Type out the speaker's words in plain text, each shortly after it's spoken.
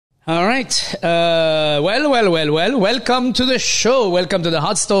All right. Well. Welcome to the show. Welcome to the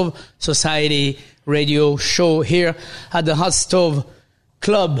Hot Stove Society radio show here at the Hot Stove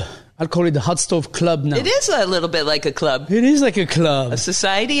Club. I'll call it the Hot Stove Club now. It is a little bit like a club. It is like a club. A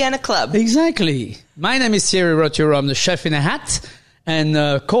society and a club. Exactly. My name is Thierry Roturo. I'm the chef in a hat. And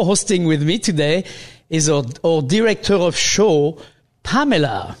co-hosting with me today is our director of show,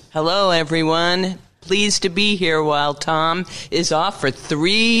 Pamela. Hello, everyone. Pleased to be here while Tom is off for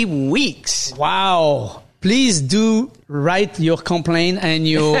 3 weeks. Wow. Please do write your complaint and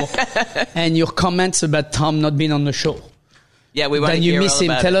your and your comments about Tom not being on the show. Yeah, we want to hear all miss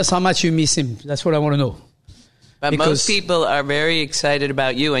him. about Tell it. us how much you miss him. That's what I want to know. But most people are very excited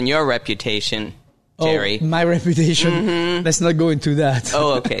about you and your reputation, Jerry. Oh, my reputation. Mm-hmm. Let's not go into that.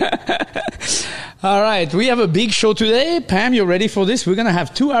 Oh, okay. All right. We have a big show today. Pam, you ready for this? We're going to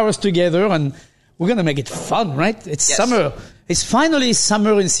have 2 hours together and we're going to make it fun, right? It's summer. It's finally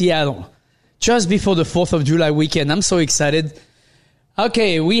summer in Seattle. Just before the 4th of July weekend. I'm so excited.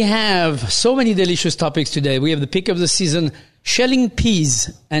 Okay, we have so many delicious topics today. We have the pick of the season, shelling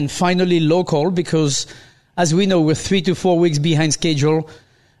peas, and finally local because, as we know, we're 3 to 4 weeks behind schedule.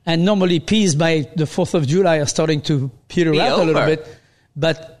 And normally peas by the 4th of July are starting to peter out a little bit.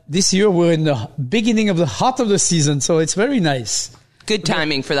 But this year we're in the beginning of the heart of the season, so it's very nice. Good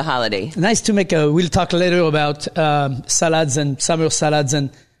timing for the holiday. Nice to make we'll talk later about salads and summer salads,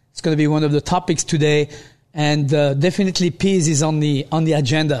 and it's going to be one of the topics today. And definitely peas is on the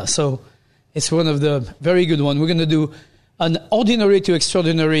agenda, so it's one of the very good ones. We're going to do an ordinary to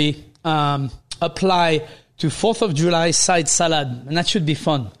extraordinary apply to 4th of July side salad, and that should be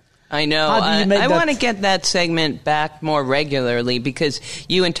fun. I know. I want to get that segment back more regularly because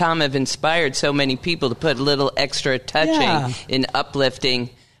you and Tom have inspired so many people to put a little extra touching in uplifting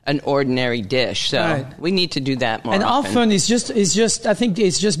an ordinary dish. So we need to do that more often. And often it's just I think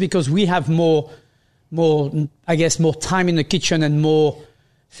it's just because we have more time in the kitchen and more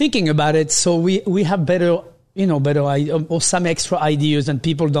thinking about it. So we have better or some extra ideas than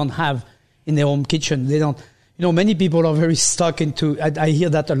people don't have in their home kitchen. They don't. Many people are very stuck into. I hear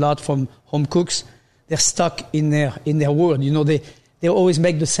that a lot from home cooks. They're stuck in their world. They always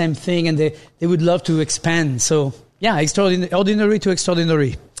make the same thing, and they would love to expand. So ordinary to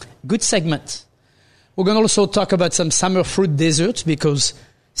extraordinary. Good segment. We're going to also talk about some summer fruit desserts because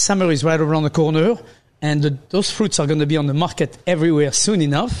summer is right around the corner, and those fruits are going to be on the market everywhere soon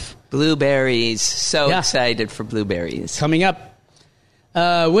enough. Blueberries. So excited for blueberries. Coming up.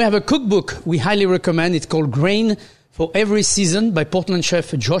 We have a cookbook we highly recommend. It's called Grain for Every Season by Portland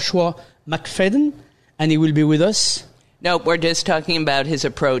chef Joshua McFadden, and he will be with us. No, we're just talking about his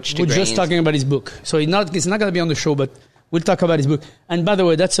approach to grains. We're just talking about his book. So it's not going to be on the show, but we'll talk about his book. And by the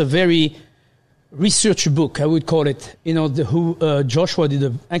way, that's a very research book, I would call it. Joshua did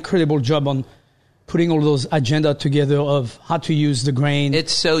an incredible job on putting all those agenda together of how to use the grain.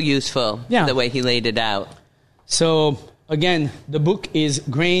 It's so useful, the way he laid it out. So again, the book is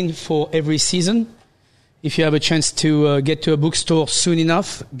Grain for Every Season. If you have a chance to get to a bookstore soon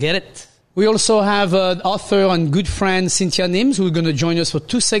enough, get it. We also have author and good friend Cynthia Nims, who is going to join us for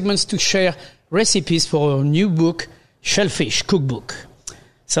 2 segments to share recipes for her new book, Shellfish Cookbook.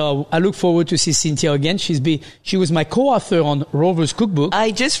 So I look forward to see Cynthia again. She was my co-author on Rover's Cookbook.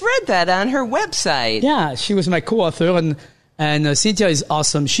 I just read that on her website. Yeah, she was my co-author, and Cynthia is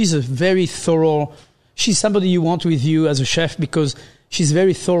awesome. She's a very thorough. She's somebody you want with you as a chef because she's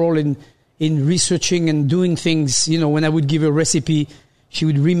very thorough in researching and doing things. When I would give her a recipe, she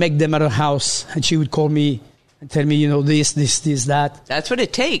would remake them at her house, and she would call me and tell me, this, that. That's what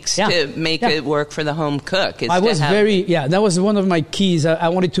it takes to make it work for the home cook. That was one of my keys. I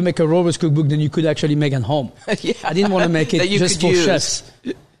wanted to make a Rover's Cookbook that you could actually make at home. I didn't want to make it just for chefs.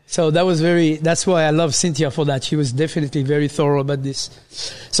 So that's why I love Cynthia for that. She was definitely very thorough about this.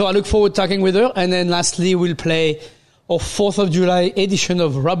 So I look forward to talking with her. And then lastly, we'll play our 4th of July edition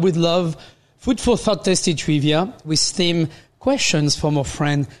of Rub with Love, Food for Thought Tasty Trivia with theme questions from our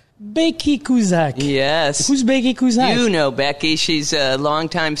friend Becky Kuzak. Yes. Who's Becky Kuzak? You know Becky. She's a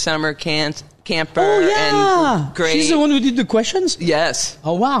longtime summer camper. Oh, yeah. And great. She's the one who did the questions? Yes.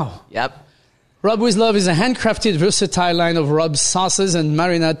 Oh, wow. Yep. Rub with Love is a handcrafted, versatile line of rubs, sauces, and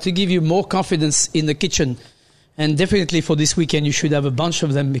marinade to give you more confidence in the kitchen. And definitely for this weekend, you should have a bunch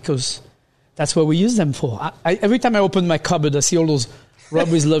of them because that's what we use them for. Every time I open my cupboard, I see all those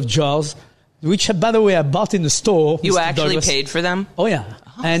Rub with Love jars, which, by the way, I bought in the store. You Mr. actually Douglas. paid for them? Oh, yeah.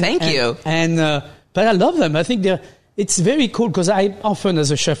 Oh, thank you. But I love them. I think it's very cool because I often,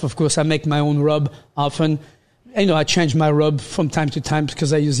 as a chef, of course, I make my own rub often. I change my rub from time to time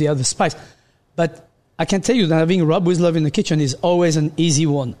because I use the other spice. But I can tell you that having Rub with Love in the kitchen is always an easy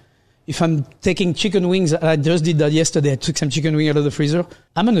one if I'm taking chicken wings, I just did that yesterday. I took some chicken wing out of the freezer.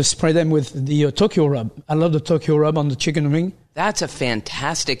 I'm going to spray them with the Tokyo rub. I love the Tokyo rub on the chicken wing. That's a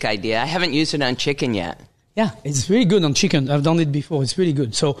fantastic idea. I haven't used it on chicken yet. Yeah, it's really good on chicken. I've done it before. It's really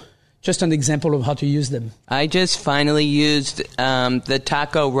good. So just an example of how to use them. I just finally used the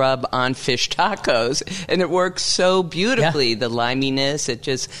taco rub on fish tacos, and it works so beautifully. The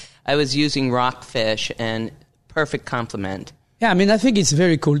liminess, I was using rockfish, and perfect complement. Yeah, I mean, I think it's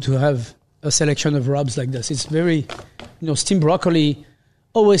very cool to have a selection of rubs like this. It's very, steamed broccoli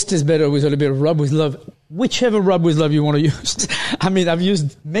always tastes better with a little bit of rub with love. Whichever rub with love you want to use. I mean, I've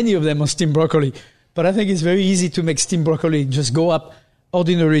used many of them on steamed broccoli, but I think it's very easy to make steamed broccoli just go up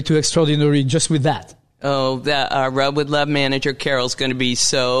ordinary to extraordinary just with that. Oh, our Rub with Love manager, Carol's going to be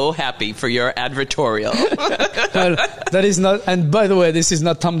so happy for your advertorial. Well, that is not, and by the way, this is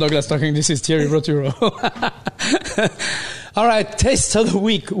not Tom Douglas talking, this is Thierry Roturo. All right, taste of the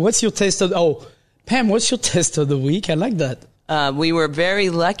week. What's your taste of, Pam, what's your taste of the week? I like that. We were very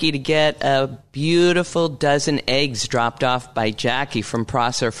lucky to get a beautiful dozen eggs dropped off by Jackie from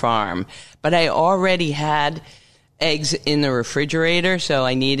Prosser Farm. But I already had eggs in the refrigerator, so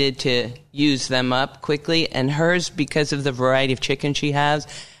I needed to use them up quickly. And hers, because of the variety of chicken she has,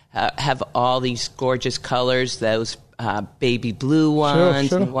 have all these gorgeous colors, those baby blue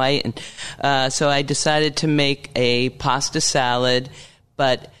ones and white. And so I decided to make a pasta salad,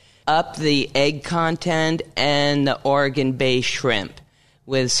 but up the egg content and the Oregon Bay shrimp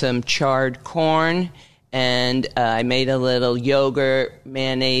with some charred corn. And I made a little yogurt,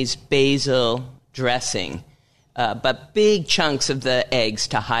 mayonnaise, basil dressing. But big chunks of the eggs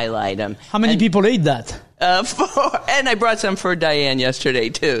to highlight them. How many people ate that? 4, and I brought some for Diane yesterday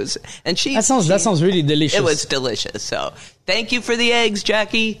too. And that sounds really delicious. It was delicious. So thank you for the eggs,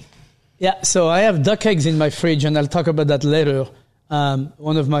 Jackie. Yeah. So I have duck eggs in my fridge, and I'll talk about that later.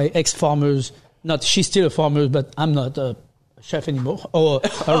 One of my ex-farmers, she's still a farmer, but I'm not a chef anymore or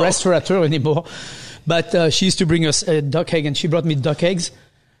a restaurateur anymore. But she used to bring us a duck egg, and she brought me duck eggs.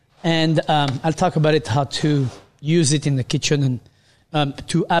 And I'll talk about it, how to use it in the kitchen and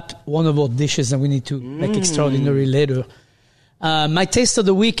to up one of our dishes that we need to make extraordinary later. My taste of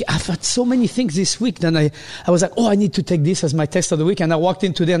the week, I've had so many things this week. Then I was like, I need to take this as my taste of the week. And I walked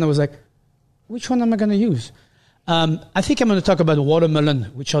in today and I was like, which one am I going to use? I think I'm going to talk about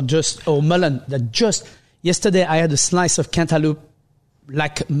watermelon, melon that yesterday I had a slice of cantaloupe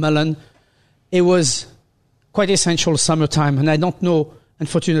like melon. It was quite essential summertime, and I don't know,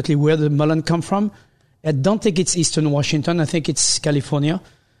 unfortunately, where the melon come from. I don't think it's Eastern Washington. I think it's California.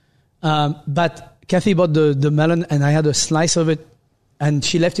 But Kathy bought the melon, and I had a slice of it, and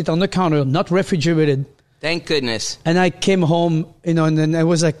she left it on the counter, not refrigerated. Thank goodness. And I came home, and then I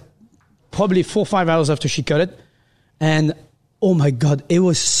was like probably 4 or 5 hours after she cut it. And, oh, my God, it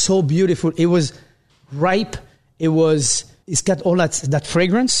was so beautiful. It was ripe. It's got all that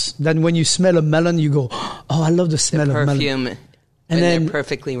fragrance. Then when you smell a melon, you go, I love the smell of melon. Perfume. And then, they're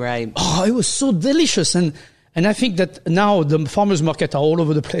perfectly ripe. It was so delicious. And I think that now the farmers market are all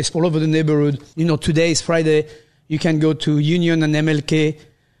over the place, all over the neighborhood. Today is Friday. You can go to Union and MLK.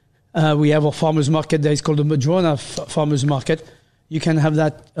 We have a farmers market there. It's called the Madrona Farmers Market. You can have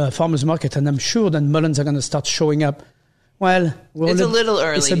that farmers market, and I'm sure that melons are going to start showing up. Well, it's a little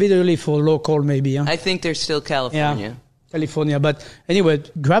early. It's a bit early for local, maybe. Huh? I think they're still California. Yeah, California. But anyway,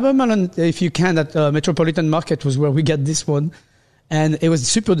 grab a melon if you can at Metropolitan Market was where we get this one. And it was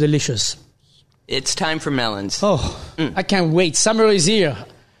super delicious. It's time for melons. I can't wait. Summer is here.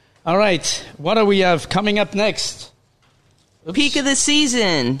 All right. What do we have coming up next? Oops. Peak of the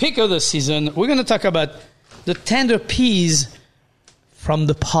season. We're going to talk about the tender peas from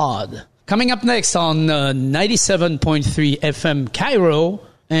the pod. Coming up next on 97.3 FM Cairo.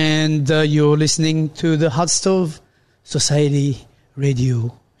 And you're listening to the Hot Stove Society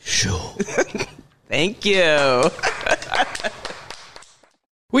Radio Show. Thank you.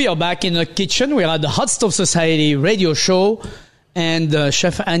 We are back in the kitchen. We are at the Hot Stove Society Radio Show. And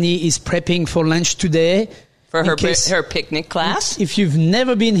Chef Annie is prepping for lunch today. For her picnic class? If you've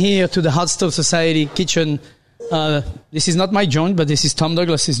never been here to the Hot Stove Society kitchen, this is not my joint, but this is Tom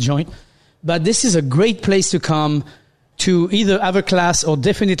Douglas's joint. But this is a great place to come to either have a class or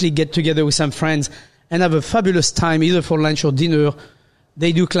definitely get together with some friends and have a fabulous time, either for lunch or dinner.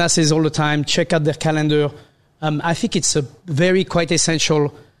 They do classes all the time. Check out their calendar. I think it's a very quite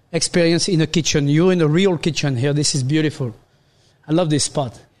essential experience in a kitchen. You're in a real kitchen here. This is beautiful. I love this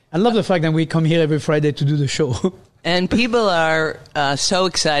spot. I love the fact that we come here every Friday to do the show. And people are so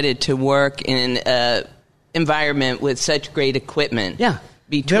excited to work in an environment with such great equipment. Yeah,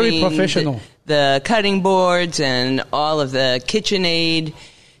 very professional. The cutting boards and all of the KitchenAid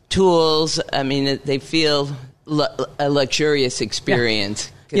tools. I mean, they feel a luxurious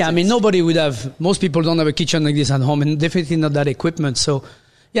experience. Yeah, I mean, most people don't have a kitchen like this at home, and definitely not that equipment. So,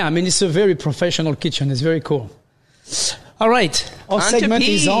 yeah, I mean, it's a very professional kitchen. It's very cool. All right, our segment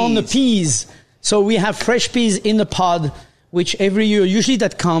is on the peas. So we have fresh peas in the pod, which every year, usually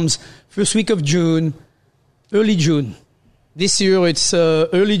that comes first week of June, early June. This year it's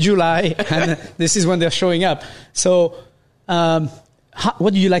early July, and this is when they're showing up. So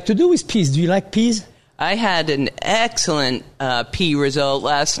what do you like to do with peas? Do you like peas? I had an excellent pea result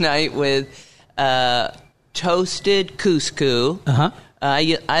last night with toasted couscous. Uh-huh.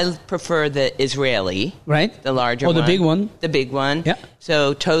 I prefer the Israeli. Right. The larger one. Or the big one. The big one. Yeah.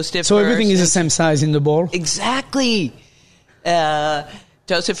 So toast it so first. So everything is the same size in the bowl? Exactly.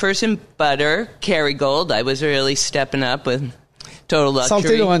 Toast it first in butter. Kerrygold. I was really stepping up with total luxury.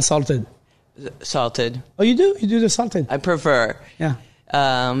 Salted or unsalted? Salted. Oh, you do? You do the salted? I prefer. Yeah.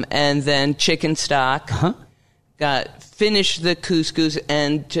 And then chicken stock. Uh-huh. Finished the couscous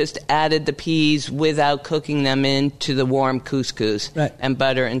and just added the peas without cooking them into the warm couscous. Right. And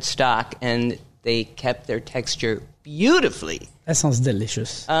butter and stock, and they kept their texture beautifully. That sounds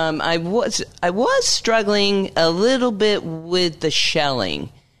delicious. I was struggling a little bit with the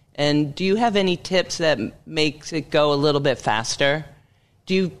shelling. And do you have any tips that makes it go a little bit faster?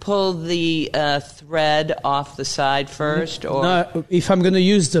 Do you pull the thread off the side first? Or? No, if I'm going to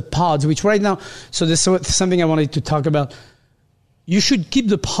use the pods, which right now, so there's something I wanted to talk about. You should keep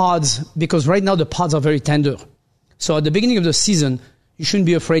the pods because right now the pods are very tender. So at the beginning of the season, you shouldn't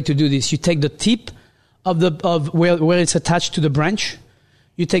be afraid to do this. You take the tip of where it's attached to the branch.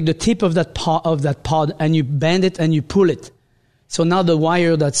 You take the tip of that pod and you bend it and you pull it. So now the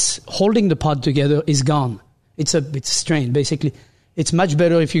wire that's holding the pod together is gone. It's strained basically. It's much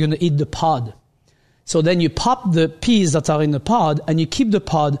better if you're going to eat the pod. So then you pop the peas that are in the pod and you keep the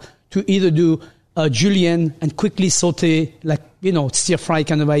pod to either do a julienne and quickly saute, like, stir fry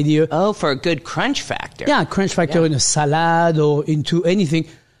kind of idea. Oh, for a good crunch factor. Yeah, crunch factor in a salad or into anything.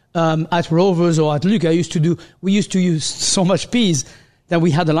 At Rovers or at Luke, we used to use so much peas that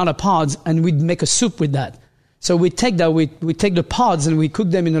we had a lot of pods and we'd make a soup with that. So we take the pods and we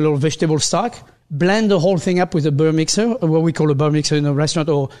cook them in a little vegetable stock. Blend the whole thing up with a burr mixer, or what we call a burr mixer in a restaurant,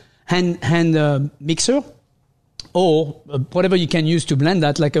 or hand mixer, or whatever you can use to blend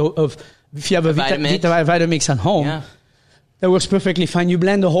that. Like if you have a Vitamix at home, that works perfectly fine. You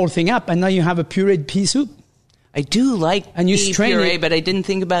blend the whole thing up, and now you have a pureed pea soup. I do like pea puree, it, but I didn't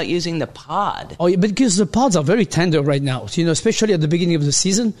think about using the pod. Oh, because the pods are very tender right now. So, especially at the beginning of the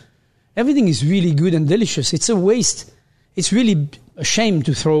season, everything is really good and delicious. It's a waste. It's really a shame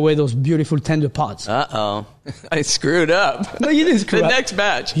to throw away those beautiful tender pods. Uh-oh. I screwed up. No, you didn't screw up. The next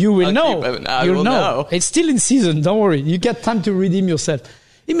batch. You will know. You'll know. It's still in season. Don't worry. You get time to redeem yourself.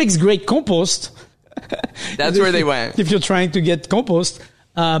 It makes great compost. That's where they went. If you're trying to get compost.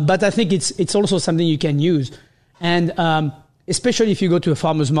 But I think it's also something you can use. And especially if you go to a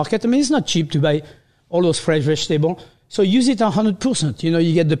farmer's market. I mean, it's not cheap to buy all those fresh vegetables. So use it 100%.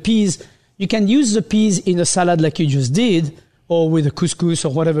 You get the peas. You can use the peas in a salad like you just did, or with a couscous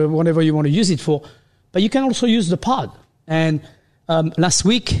or whatever you want to use it for. But you can also use the pod. And last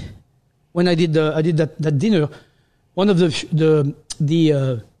week, when I did that dinner, one of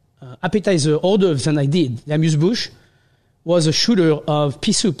the appetizer hors d'oeuvres that I did, the amuse-bouche, was a shooter of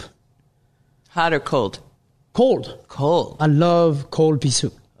pea soup. Hot or cold? Cold. Cold. I love cold pea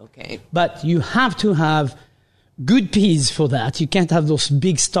soup. Okay. But you have to have good peas for that. You can't have those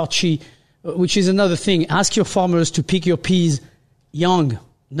big starchy, which is another thing. Ask your farmers to pick your peas young,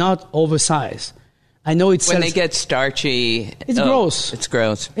 not oversized. I know it's when they get starchy. It's gross. It's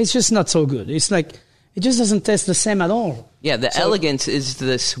gross. It's just not so good. It's like it just doesn't taste the same at all. Yeah, the elegance is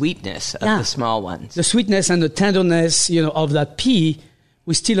the sweetness of the small ones. The sweetness and the tenderness, of that pea.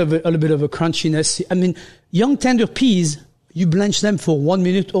 We still have a little bit of a crunchiness. I mean, young tender peas, you blanch them for 1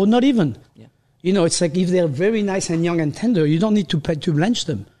 minute or not even. Yeah. It's like if they're very nice and young and tender, you don't need to blanch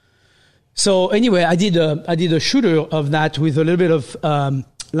them. So anyway, I did a shooter of that with a little bit of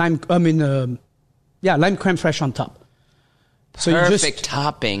lime creme fraiche on top. So perfect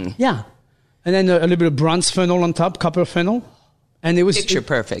topping. Yeah, and then a little bit of bronze fennel on top, copper fennel, and it was picture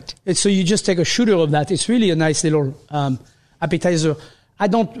perfect. So you just take a shooter of that. It's really a nice little appetizer. I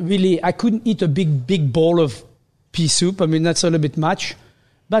couldn't eat a big bowl of pea soup. I mean, that's a little bit much,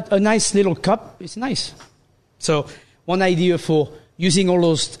 but a nice little cup is nice. So one idea for using all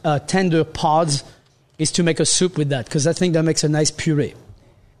those tender pods is to make a soup with that, because I think that makes a nice puree.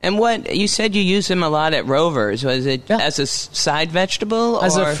 And what you said, you use them a lot at Rovers. Was it as a side vegetable, or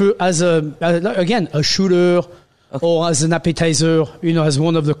again, a shooter, or as an appetizer, as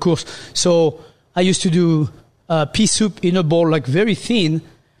one of the course. So I used to do pea soup in a bowl, like very thin,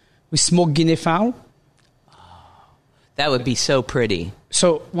 with smoked guinea fowl. That would be so pretty.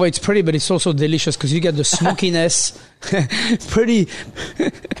 So, well, it's pretty, but it's also delicious because you get the smokiness. Pretty.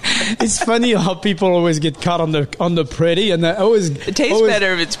 It's funny how people always get caught on the pretty, and it tastes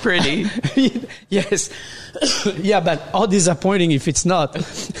better if it's pretty. Yes. Yeah, but how disappointing if it's not.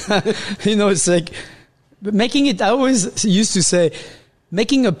 It's like making it. I always used to say,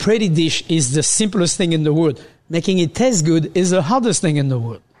 making a pretty dish is the simplest thing in the world. Making it taste good is the hardest thing in the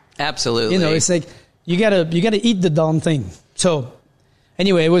world. Absolutely. It's like you gotta eat the darn thing. So.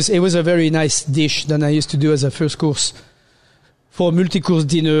 Anyway, it was a very nice dish that I used to do as a first course for a multi-course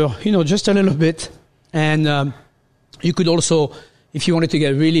dinner, just a little bit. And you could also, if you wanted to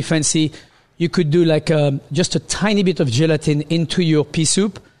get really fancy, you could do like just a tiny bit of gelatin into your pea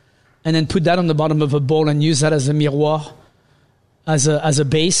soup and then put that on the bottom of a bowl and use that as a miroir, as a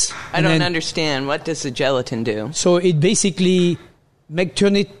base. I don't understand. What does the gelatin do? So it basically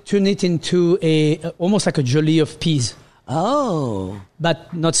turn it into almost like a jelly of peas. Oh.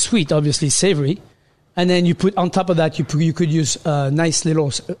 But not sweet, obviously savory. And then you put on top of that, you could use a nice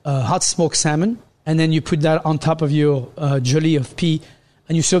little hot smoked salmon. And then you put that on top of your jelly of pea.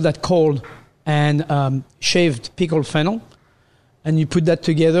 And you serve that cold and shaved pickled fennel. And you put that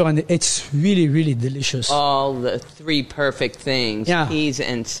together and it's really, really delicious. All the three perfect things. Yeah. Peas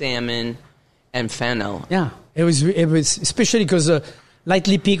and salmon and fennel. Yeah. It was especially because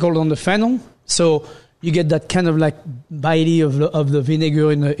lightly pickled on the fennel. So you get that kind of like bitey of the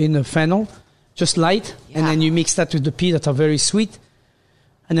vinegar in the fennel, just light, and then you mix that with the peas that are very sweet,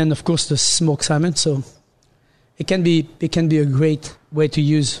 and then of course the smoked salmon. So it can be a great way to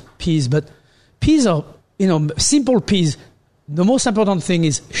use peas. But peas are simple peas. The most important thing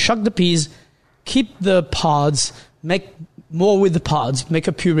is shuck the peas, keep the pods, make more with the pods, make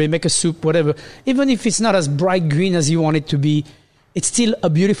a puree, make a soup, whatever. Even if it's not as bright green as you want it to be, it's still a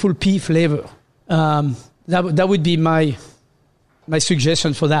beautiful pea flavor. That would be my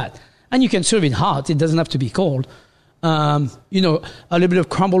suggestion for that. And you can serve it hot. It doesn't have to be cold. A little bit of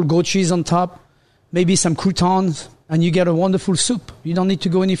crumbled goat cheese on top, maybe some croutons, and you get a wonderful soup. You don't need to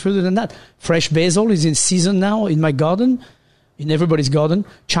go any further than that. Fresh basil is in season now in my garden, in everybody's garden.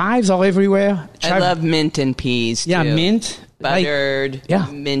 Chives are everywhere. I love mint and peas, too. Yeah, mint. Buttered,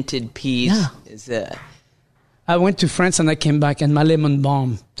 minted peas. Yeah. I went to France and I came back, and my lemon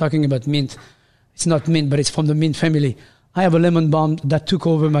balm, talking about mint, it's not mint, but it's from the mint family. I have a lemon balm that took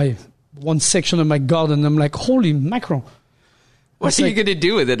over one section of my garden. I'm like, holy mackerel. What are you going to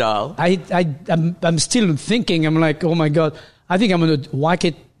do with it all? I'm still thinking. I'm like, oh my God. I think I'm going to whack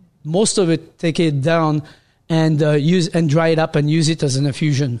it, most of it, take it down and dry it up and use it as an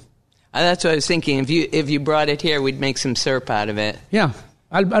infusion. That's what I was thinking. If you brought it here, we'd make some syrup out of it. Yeah.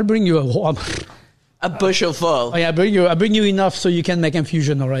 I'll bring you a bushel full. Oh yeah, I'll bring you enough so you can make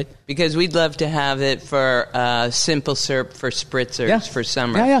infusion, all right? Because we'd love to have it for simple syrup for spritzers for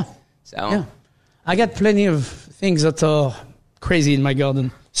summer. Yeah. So I got plenty of things that are crazy in my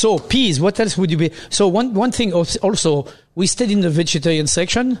garden. So peas, what else would you be? So one thing also, we stayed in the vegetarian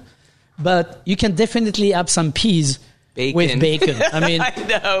section, but you can definitely have some peas with bacon. I mean,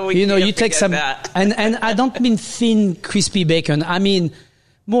 I know, you take some, and I don't mean thin, crispy bacon. I mean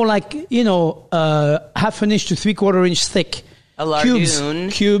more like, half an inch to 3/4 inch thick. A lardon.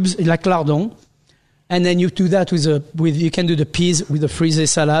 Cubes, like lardon. And then you do that you can do the peas with the frisee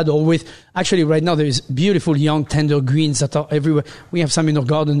salad or actually right now there is beautiful young tender greens that are everywhere. We have some in our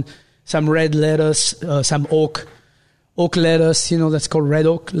garden, some red lettuce, some oak lettuce, that's called red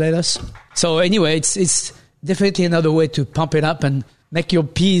oak lettuce. So anyway, it's definitely another way to pump it up and make your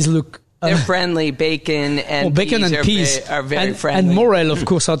peas look. They're friendly. Bacon and peas are very friendly. And morel, of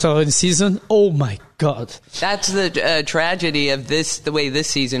course, out in season. Oh my God. That's the tragedy of the way this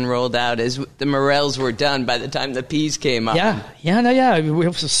season rolled out is the morels were done by the time the peas came up. Yeah.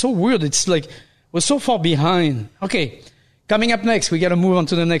 We're so weird. It's like we're so far behind. Okay, coming up next, we got to move on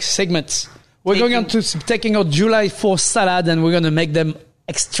to the next segments. We're going on to taking out July 4th salad and we're going to make them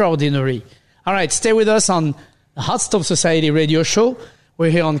extraordinary. All right, stay with us on the Hot Stove Society radio show. We're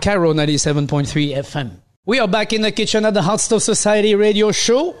here on Cairo 97.3 FM. We are back in the kitchen at the Hot Stove Society radio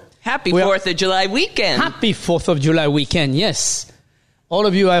show. Happy 4th of July weekend. Happy 4th of July weekend, yes. All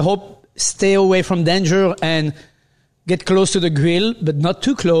of you, I hope, stay away from danger and get close to the grill, but not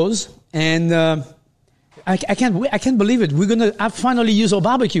too close. And I can't believe it. We're going to finally use our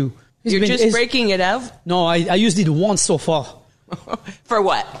barbecue. You're just breaking it out? No, I used it once so far. For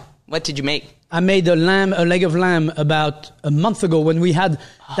what? What did you make? I made a leg of lamb about a month ago when we had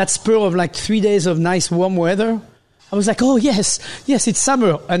that spur of like 3 days of nice warm weather. I was like, oh, yes, it's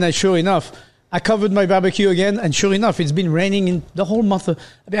summer. And sure enough, I covered my barbecue again. And sure enough, it's been raining in the whole month.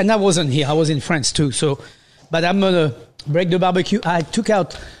 And I wasn't here. I was in France too. But I'm going to break the barbecue. I took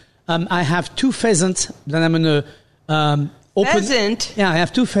out, I have 2 pheasants that I'm going to open. Pheasant? Yeah, I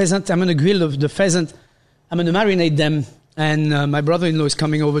have 2 pheasants. I'm going to grill the pheasant. I'm going to marinate them. And my brother-in-law is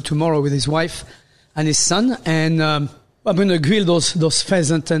coming over tomorrow with his wife and his son. And I'm going to grill those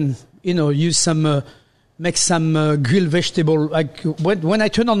pheasants and, use some, make some grilled vegetable. Like when I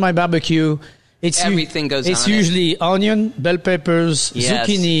turn on my barbecue, everything goes on. It's usually onion, bell peppers,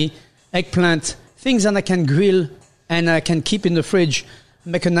 zucchini, eggplant, things that I can grill and I can keep in the fridge,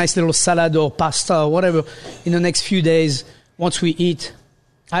 make a nice little salad or pasta or whatever in the next few days once we eat.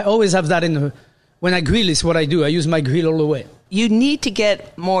 I always have that when I grill is what I do. I use my grill all the way. You need to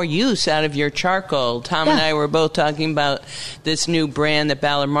get more use out of your charcoal. Tom and I were both talking about this new brand that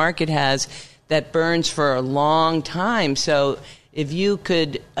Ballard Market has that burns for a long time. So if you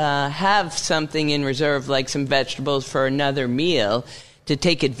could have something in reserve, like some vegetables for another meal, to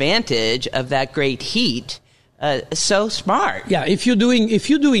take advantage of that great heat, so smart. Yeah, if you're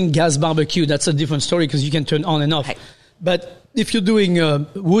doing gas barbecue, that's a different story because you can turn on and off. Right. But if you're doing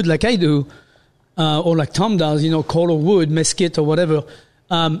wood like I do, or like Tom does, coal or wood, mesquite or whatever,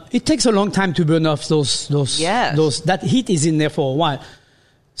 it takes a long time to burn off those. That heat is in there for a while.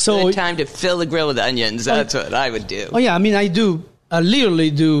 So good time to fill the grill with onions. That's what I would do. Oh yeah, I mean I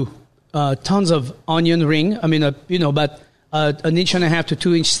literally do tons of onion ring. I mean about an inch and a half to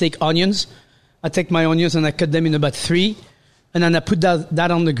 2 inch thick onions. I take my onions and I cut them in about 3, and then I put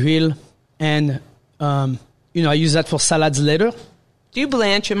that on the grill, and I use that for salads later. Do you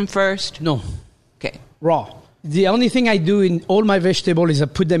blanch them first? No. Okay. Raw. The only thing I do in all my vegetables is I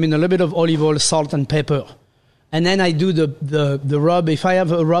put them in a little bit of olive oil, salt, and pepper. And then I do the rub. If I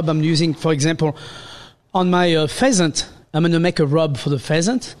have a rub I'm using, for example, on my pheasant, I'm going to make a rub for the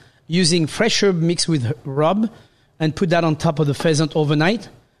pheasant using fresh herb mixed with rub and put that on top of the pheasant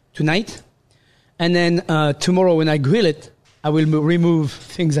tonight. And then tomorrow when I grill it, I will remove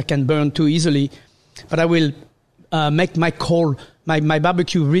things that can burn too easily. But I will make my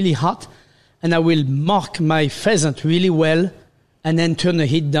barbecue really hot, and I will mark my pheasant really well, and then turn the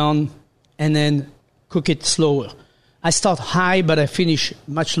heat down, and then cook it slower. I start high, but I finish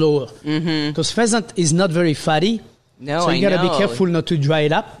much lower. Because pheasant is not very fatty. No, so you got to be careful not to dry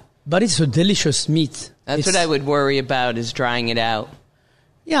it up. But it's a delicious meat. That's what I would worry about, is drying it out.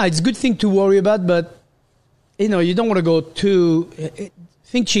 Yeah, it's a good thing to worry about, but you don't want to go too.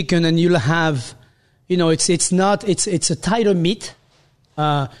 Think chicken, and you'll have, it's a tighter meat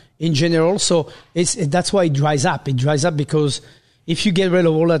in general. So that's why it dries up. It dries up because if you get rid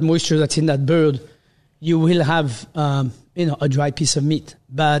of all that moisture that's in that bird, you will have, a dry piece of meat.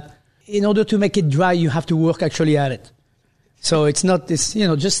 But in order to make it dry, you have to work actually at it. So it's not this,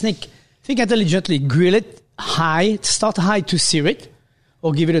 just think intelligently. Grill it high, start high to sear it,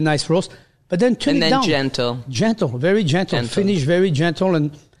 or give it a nice roast. But then turn it down. And then gentle, very gentle. Finish very gentle.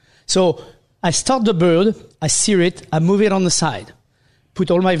 And so I start the bird, I sear it, I move it on the side, put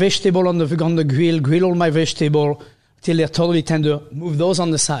all my vegetable on the grill all my vegetable till they're totally tender, move those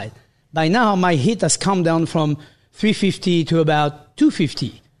on the side. By now, my heat has come down from 350 to about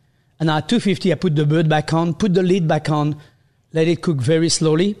 250. And at 250, I put the bird back on, put the lid back on, let it cook very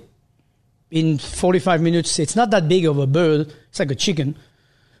slowly. In 45 minutes, it's not that big of a bird. It's like a chicken.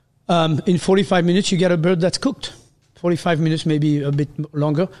 In 45 minutes, you get a bird that's cooked. 45 minutes, maybe a bit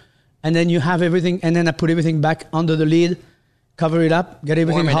longer. And then you have everything. And then I put everything back under the lid, cover it up, get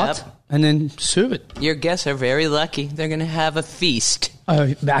everything hot, and then serve it. Your guests are very lucky. They're going to have a feast.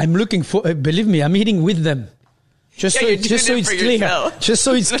 I'm looking for, believe me, I'm eating with them. Just so it's clear. Just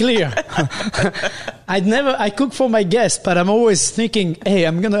so it's clear. I cook for my guests, but I'm always thinking, hey,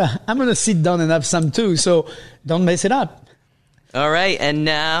 I'm gonna sit down and have some too. So don't mess it up. All right, and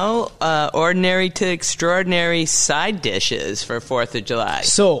now ordinary to extraordinary side dishes for 4th of July.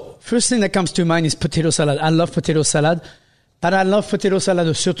 So first thing that comes to mind is potato salad. I love potato salad, but I love potato salad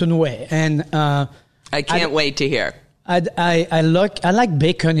a certain way, and I can't wait to hear. I like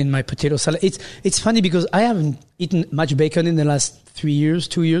bacon in my potato salad. It's funny because I haven't eaten much bacon in the last 2 years.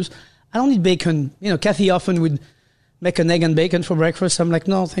 I don't eat bacon. Kathy often would make an egg and bacon for breakfast. I'm like,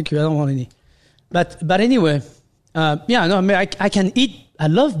 no, thank you. I don't want any. But anyway, I can eat. I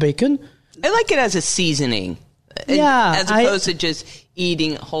love bacon. I like it as a seasoning. Yeah. As opposed to just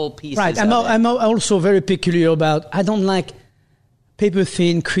eating whole pieces. Right. I'm also very peculiar about, I don't like paper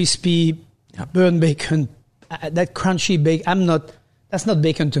thin, crispy, burnt bacon. That crunchy bacon, that's not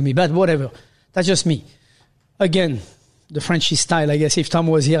bacon to me, but whatever. That's just me. Again, the Frenchy style, I guess. If Tom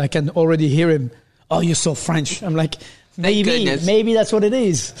was here, I can already hear him. "Oh, you're so French." I'm like, maybe that's what it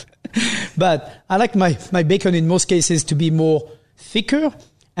is. But I like my bacon in most cases to be more thicker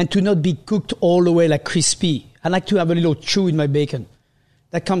and to not be cooked all the way like crispy. I like to have a little chew in my bacon.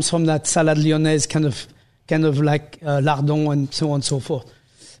 That comes from that salad lyonnaise kind of like lardon and so on and so forth.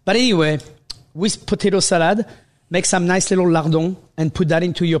 But anyway, with potato salad, make some nice little lardon and put that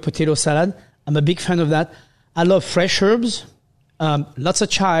into your potato salad. I'm a big fan of that. I love fresh herbs, lots of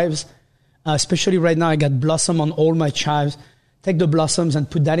chives, especially right now I got blossom on all my chives. Take the blossoms and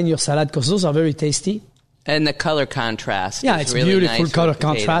put that in your salad because those are very tasty. And the color contrast. Yeah, it's really beautiful nice color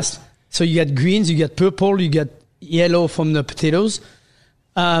contrast. So you get greens, you get purple, you get yellow from the potatoes.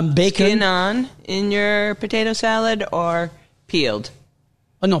 Bacon. Skin on in your potato salad or peeled?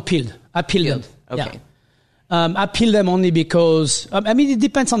 Oh, no, peeled. I peeled them. Okay. Yeah. I peel them only because, it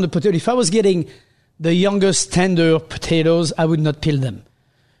depends on the potato. If I was getting the youngest tender potatoes, I would not peel them.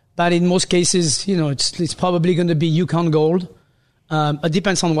 But in most cases, it's probably going to be Yukon Gold. It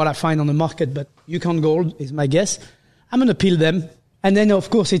depends on what I find on the market, but Yukon Gold is my guess. I'm going to peel them. And then, of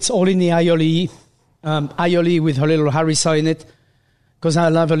course, it's all in the aioli. Aioli with a little harissa in it because I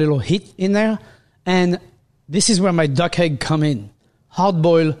love a little heat in there. And this is where my duck egg come in.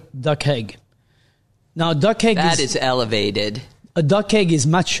 Hard-boiled duck egg. Now, duck egg is elevated. A duck egg is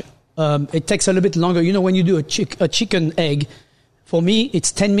much... it takes a little bit longer. When you do a chicken egg, for me,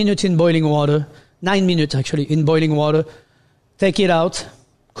 it's 10 minutes in boiling water. 9 minutes, actually, in boiling water. Take it out,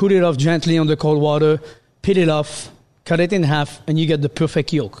 cool it off gently on the cold water, peel it off, cut it in half, and you get the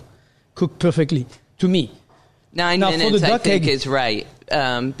perfect yolk. Cooked perfectly, to me. 9 minutes, I think, is right.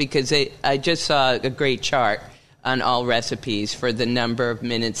 Because I just saw a great chart on all recipes for the number of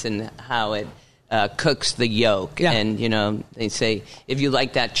minutes and how it cooks the yolk. Yeah. And, they say, if you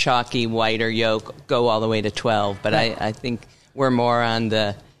like that chalky, whiter yolk, go all the way to 12. But yeah. I think we're more on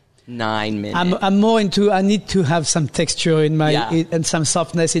the 9 minutes. I'm more into, I need to have some texture in my, and some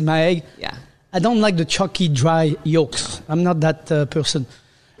softness in my egg. Yeah. I don't like the chalky, dry yolks. I'm not that person.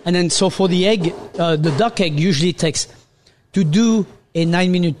 And then, so for the egg, the duck egg usually takes, to do a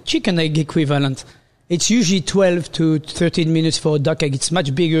 9-minute chicken egg equivalent, it's usually 12 to 13 minutes for a duck egg. It's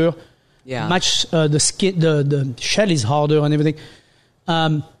much bigger. Yeah. Much, the skin, the shell is harder and everything.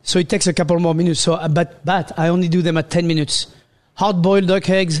 So it takes a couple more minutes. So, but I only do them at 10 minutes. Hard-boiled duck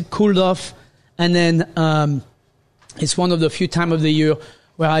eggs, cooled off, and then it's one of the few times of the year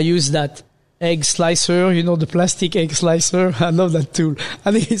where I use that egg slicer, the plastic egg slicer. I love that tool.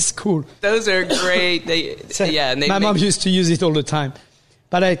 I think it's cool. Those are great. My mom used to use it all the time.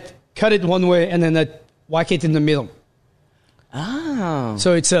 But I cut it one way and then I whack it in the middle. Oh.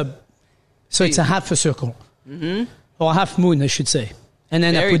 So it's a half a circle. Mm-hmm. Or a half moon, I should say. And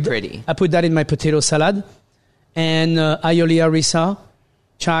then I put that in my potato salad. And aioli harissa,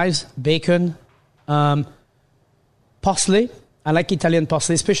 chives, bacon, parsley. I like Italian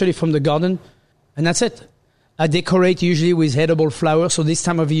parsley, especially from the garden. And that's it. I decorate usually with edible flowers. So this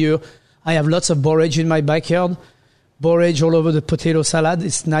time of year, I have lots of borage in my backyard. Borage all over the potato salad.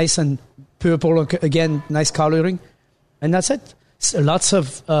 It's nice and purple, again, nice coloring. And that's it. Lots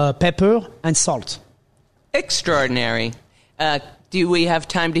of pepper and salt. Extraordinary. Do we have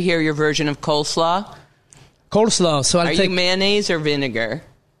time to hear your version of coleslaw? Coleslaw. So Are you mayonnaise or vinegar?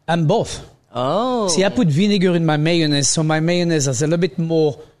 I'm both. Oh. See, I put vinegar in my mayonnaise, so my mayonnaise is a little bit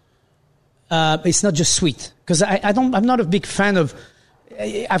more... it's not just sweet. Because I'm not a big fan of...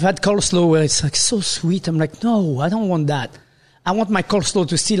 I've had coleslaw where it's like so sweet. I'm like, no, I don't want that. I want my coleslaw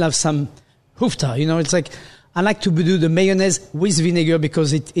to still have some hufta. It's like... I like to do the mayonnaise with vinegar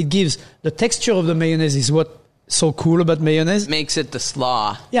because it gives... The texture of the mayonnaise is what's so cool about mayonnaise. Makes it the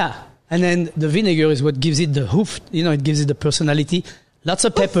slaw. Yeah. And then the vinegar is what gives it the hoof. It gives it the personality. Lots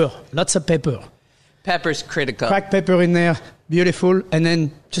of pepper. Lots of pepper. Pepper's critical. Cracked pepper in there. Beautiful. And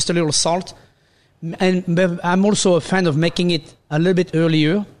then just a little salt. And I'm also a fan of making it a little bit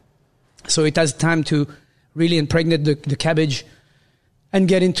earlier. So it has time to really impregnate the cabbage and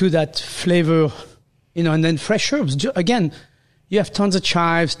get into that flavor... and then fresh herbs. Again, you have tons of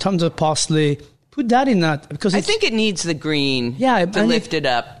chives, tons of parsley. Put that in that because I think it needs the green to lift it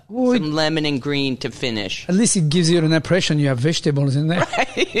up. Some lemon and green to finish. At least it gives you an impression you have vegetables in there.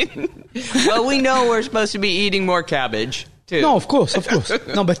 Right. Well, we know we're supposed to be eating more cabbage too. No, of course.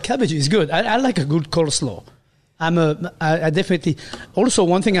 No, but cabbage is good. I like a good coleslaw. I definitely. Also,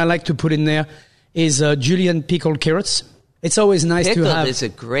 one thing I like to put in there is julienne pickled carrots. It's always nice Pickled to have... is a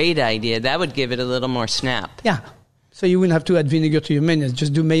great idea. That would give it a little more snap. Yeah. So you wouldn't have to add vinegar to your mayonnaise.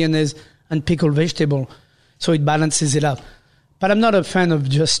 Just do mayonnaise and pickled vegetable. So it balances it out. But I'm not a fan of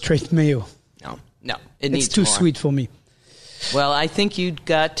just straight mayo. No. It needs It's too more. sweet for me. Well, I think you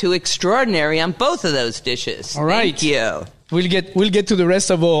got too extraordinary on both of those dishes. All right. Thank you. We'll get to the rest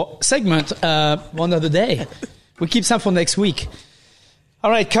of our segment one other day. We'll keep some for next week. All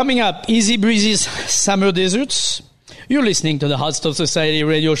right, coming up, Easy Breezy's Summer Desserts. You're listening to the Hot Stove Society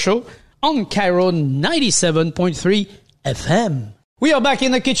radio show on Cairo 97.3 FM. We are back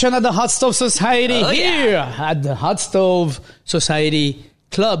in the kitchen at the Hot Stove Society here at the Hot Stove Society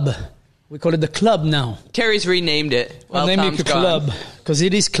Club. We call it the club now. Terry's renamed it. Well, name it the club because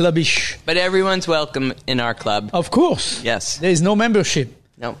it is clubbish. But everyone's welcome in our club. Of course. Yes. There is no membership.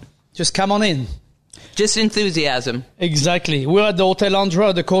 No. Just come on in. Just enthusiasm. Exactly. We're at the Hotel Andra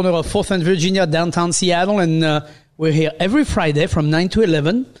at the corner of 4th and Virginia, downtown Seattle, and we're here every Friday from 9 to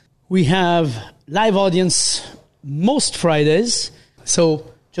 11. We have live audience most Fridays.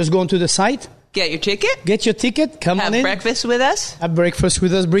 So just go onto the site. Get your ticket. Get your ticket. Come on in. Have breakfast with us. Have breakfast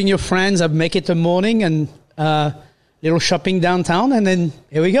with us. Bring your friends. Make it a morning and little shopping downtown. And then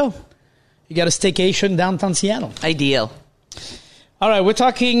here we go. You got a staycation downtown Seattle. Ideal. All right. We're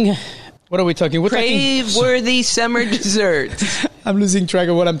talking. What are we talking? We're Crave-worthy summer desserts. I'm losing track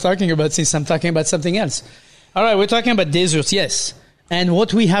of what I'm talking about since I'm talking about something else. All right. We're talking about desserts. Yes. And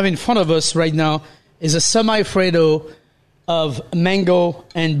what we have in front of us right now is a semi-Fredo of mango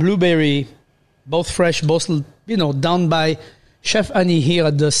and blueberry, both fresh, both, done by Chef Annie here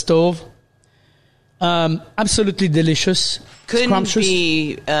at the stove. Absolutely delicious. Couldn't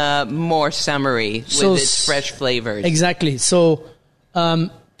be more summery with its fresh flavors. Exactly. So,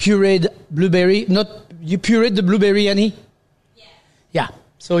 pureed blueberry. You pureed the blueberry, Annie? Yes. Yeah.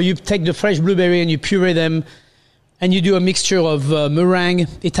 So you take the fresh blueberry and you puree them, and you do a mixture of meringue,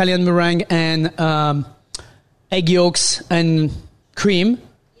 Italian meringue, and egg yolks and cream.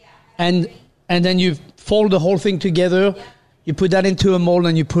 Yeah. And then you fold the whole thing together. Yeah. You put that into a mold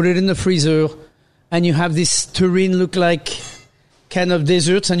and you put it in the freezer. And you have this terrine look like kind of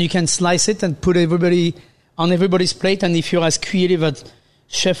desserts, and you can slice it and put on everybody's plate. And if you're as creative as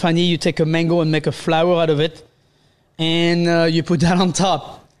Chef Annie, you take a mango and make a flower out of it, and you put that on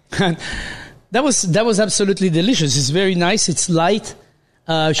top. That was absolutely delicious. It's very nice. It's light.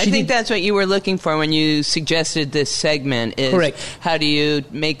 I think that's what you were looking for when you suggested this segment. Is correct. How do you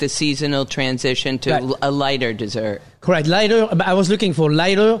make the seasonal transition to a lighter dessert? Correct. Lighter. I was looking for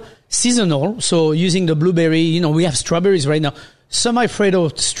lighter, seasonal. So using the blueberry, we have strawberries right now.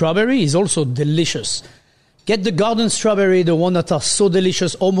 Semi-Fredo strawberry is also delicious. Get the garden strawberry, the one that are so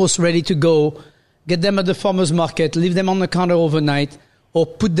delicious, almost ready to go. Get them at the farmer's market. Leave them on the counter overnight, or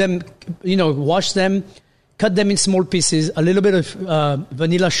put them, wash them. Cut them in small pieces, a little bit of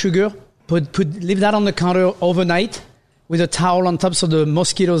vanilla sugar. Leave that on the counter overnight with a towel on top so the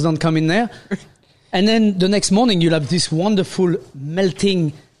mosquitoes don't come in there. And then the next morning, you'll have this wonderful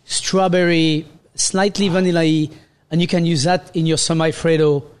melting strawberry, slightly vanilla-y, and you can use that in your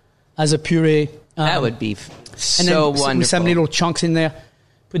semi-Fredo as a puree. That would be so wonderful. With some little chunks in there.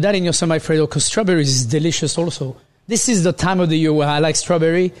 Put that in your semi-Fredo because strawberries is delicious also. This is the time of the year where I like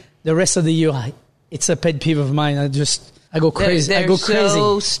strawberry. The rest of the year, it's a pet peeve of mine. I go crazy. They're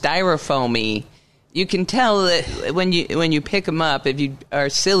so styrofoamy. You can tell that when you pick them up, if you are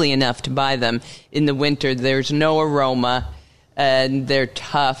silly enough to buy them in the winter, there's no aroma, and they're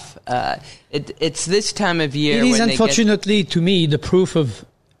tough. It's this time of year. It is unfortunately to me the proof of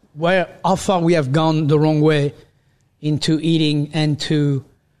how far we have gone the wrong way into eating and to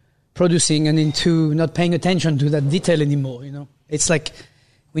producing and into not paying attention to that detail anymore. It's like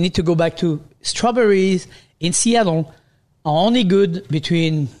we need to go back to strawberries in Seattle are only good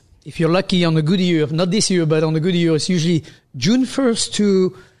between, if you're lucky on a good year, not this year, but on a good year, it's usually June 1st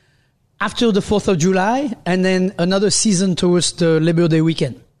to after the 4th of July, and then another season towards the Labor Day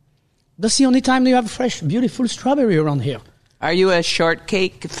weekend. That's the only time you have fresh, beautiful strawberry around here. Are you a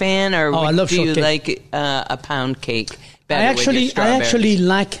shortcake fan, or I love do shortcake. You like a pound cake better I with your actually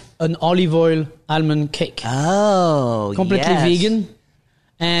like an olive oil almond cake. Oh, completely vegan.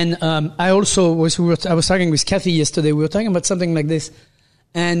 And I also was talking with Kathy yesterday. We were talking about something like this,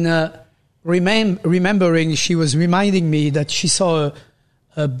 and remembering, she was reminding me that she saw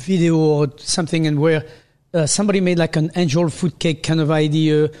a video or something, and where somebody made like an angel food cake kind of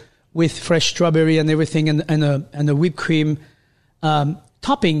idea with fresh strawberry and everything, and a whipped cream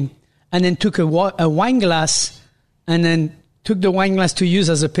topping, and then took a wine glass, and then took the wine glass to use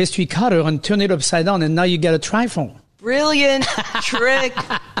as a pastry cutter and turned it upside down, and now you get a trifle. Brilliant trick.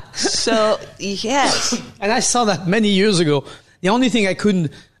 So, yes. And I saw that many years ago. The only thing I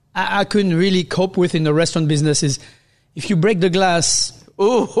couldn't really cope with in the restaurant business is if you break the glass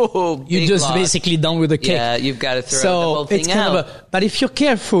Ooh, you're just loss. basically done with the cake. Yeah, you've got to throw the whole thing out. But if you're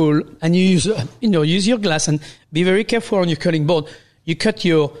careful and you use your glass and be very careful on your cutting board, you cut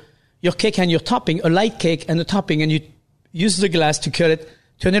your cake and your topping, a light cake and a topping, and you use the glass to cut it,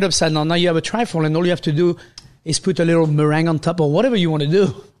 turn it upside down. Now you have a trifle, and all you have to do is put a little meringue on top or whatever you want to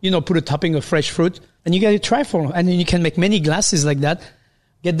do. Put a topping of fresh fruit, and you get a trifle. And then you can make many glasses like that.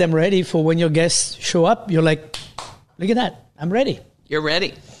 Get them ready for when your guests show up. You're like, look at that. I'm ready. You're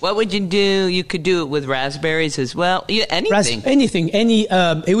ready. What would you do? You could do it with raspberries as well. Anything.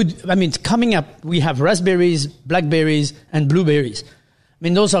 Anything. Coming up, we have raspberries, blackberries, and blueberries.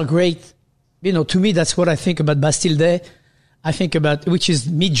 Those are great. To me, that's what I think about Bastille Day. I think about, which is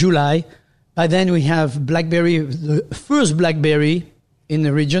mid-July. By then we have blackberry, the first blackberry in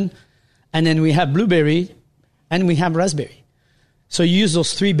the region. And then we have blueberry and we have raspberry. So you use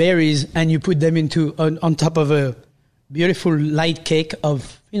those three berries and you put them on top of a beautiful light cake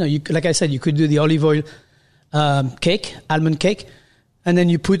of, like I said, you could do the olive oil cake, almond cake. And then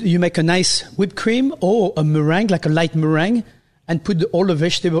you make a nice whipped cream or a meringue, like a light meringue, and put all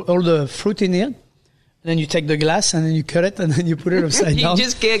the fruit in here. And then you take the glass and then you cut it and then you put it upside down. You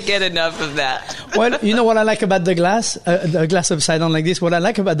just can't get enough of that. Well, you know what I like about the glass upside down like this? What I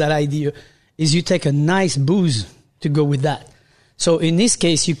like about that idea is you take a nice booze to go with that. So in this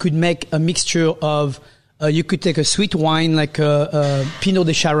case, you could make a mixture of, you could take a sweet wine like a Pinot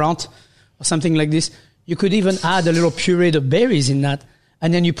de Charente or something like this. You could even add a little puree of berries in that.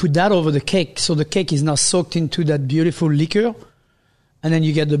 And then you put that over the cake. So the cake is now soaked into that beautiful liquor. And then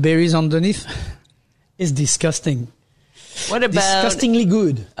you get the berries underneath. It's disgusting. What about disgustingly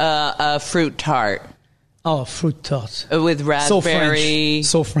good? A fruit tart. Oh, fruit tart with raspberry.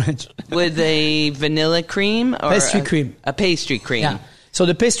 So French. With a vanilla cream or pastry cream. A pastry cream. Yeah. So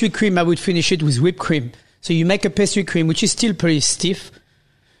the pastry cream, I would finish it with whipped cream. So you make a pastry cream which is still pretty stiff,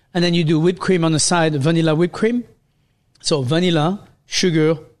 and then you do whipped cream on the side, vanilla whipped cream. So vanilla,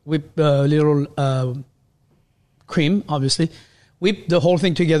 sugar, whip little cream, obviously. Whip the whole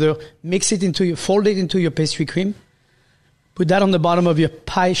thing together, fold it into your pastry cream, put that on the bottom of your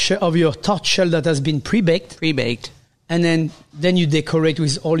of your tart shell that has been pre-baked. And then you decorate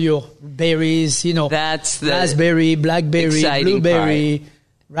with all your berries, That's the raspberry, blackberry, blueberry, part.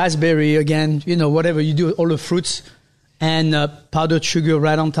 Raspberry again, whatever you do, all the fruits and powdered sugar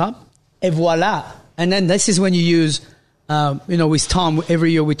right on top. Et voila. And then this is when you use, with Tom,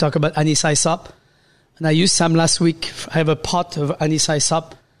 every year we talk about anise hyssop. And I used some last week. I have a pot of anise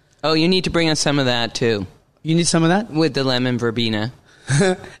hyssop. Oh, you need to bring us some of that too. You need some of that? With the lemon verbena.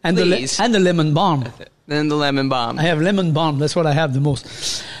 and the lemon balm. And the lemon balm. I have lemon balm. That's what I have the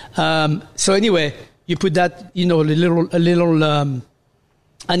most. So anyway, you put that, a little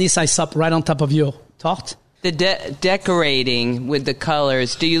anise hyssop right on top of your tart. The decorating with the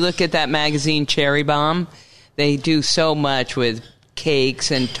colors. Do you look at that magazine Cherry Bomb? They do so much with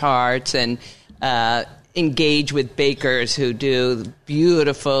cakes and tarts and engage with bakers who do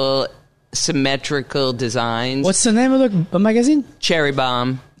beautiful symmetrical designs. What's the name of the magazine? Cherry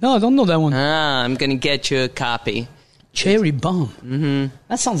Bomb. No, I don't know that one. I'm going to get you a copy. Cherry Bomb. Mm-hmm.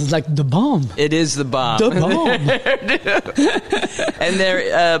 That sounds like the bomb. It is the bomb. The bomb. And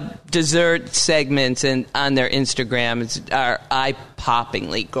their dessert segments on their Instagram are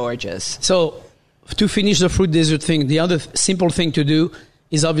eye-poppingly gorgeous. So to finish the fruit dessert thing, the other simple thing to do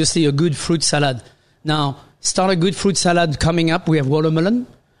is obviously a good fruit salad. Now, start a good fruit salad coming up. We have watermelon.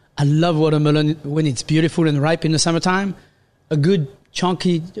 I love watermelon when it's beautiful and ripe in the summertime. A good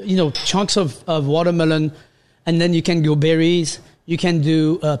chunky, chunks of watermelon. And then you can go berries. You can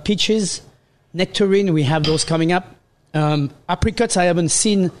do peaches, nectarine. We have those coming up. Apricots, I haven't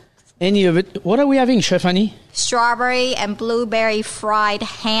seen any of it. What are we having, Chef Annie? Strawberry and blueberry fried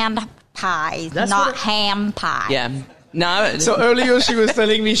hand pies, not ham pie. Yeah. No. So earlier she was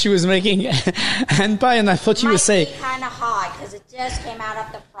telling me she was making hand pie, and I thought you were saying kind of hot because it just came out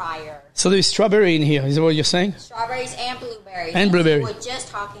of the fryer. So there's strawberry in here. Is that what you're saying? Strawberries and blueberries. And blueberry. We were just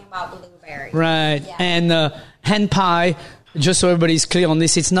talking about blueberries. Right. Yeah. And hand pie. Just so everybody's clear on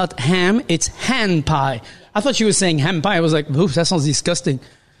this, it's not ham, it's hand pie. I thought you were saying ham pie. I was like, oof, that sounds disgusting.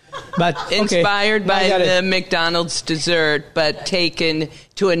 But inspired by the McDonald's dessert, but taken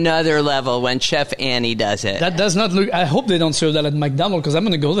to another level when Chef Annie does it. That does not look. I hope they don't serve that at McDonald's because I'm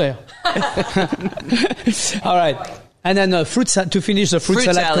going to go there. All right, and then to finish the fruit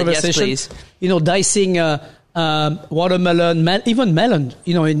salad conversation. Yes, please. Dicing watermelon, even melon.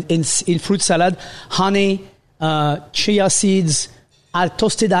 In fruit salad, honey, chia seeds,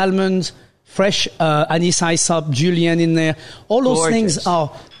 toasted almonds. Fresh anise hyssop, julienne in there. All those things are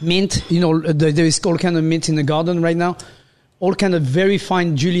mint. There is all kind of mint in the garden right now. all kind of very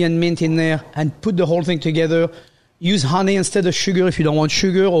fine julienne mint in there, and put the whole thing together. Use honey instead of sugar if you don't want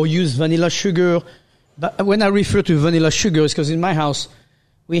sugar, or use vanilla sugar. But when I refer to vanilla sugar, it's because in my house,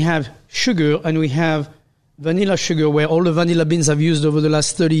 we have sugar and we have vanilla sugar, where all the vanilla beans I've used over the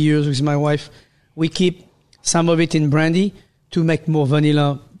last 30 years with my wife, we keep some of it in brandy to make more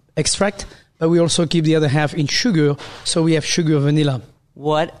vanilla extract, but we also keep the other half in sugar, so we have sugar vanilla.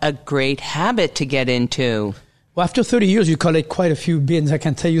 What a great habit to get into. Well, after 30 years, you collect quite a few beans, I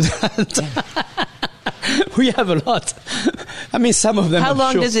can tell you that. We have a lot. I mean, some of them. How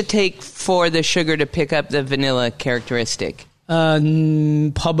long does it take for the sugar to pick up the vanilla characteristic?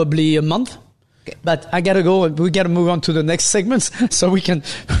 Probably a month. Okay. But I gotta go. We gotta move on to the next segments so we can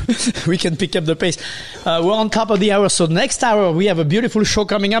pick up the pace. We're on top of the hour. So next hour we have a beautiful show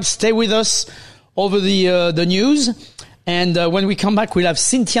coming up. Stay with us over the news, and when we come back, we'll have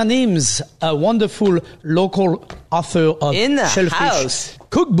Cynthia Nims, a wonderful local author of in the Shellfish house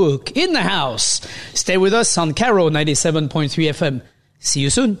Cookbook in the house. Stay with us on Caro 97.3 FM. See you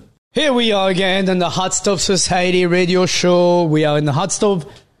soon. Here we are again on the Hot Stove Society radio show. We are in the Hot Stove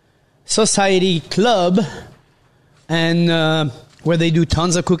Society Club, and where they do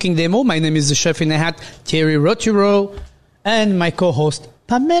tons of cooking demo. My name is the chef in the hat, Thierry Roturo, and my co-host,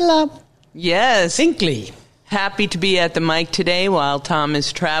 Pamela. Yes. Finkley. Happy to be at the mic today while Tom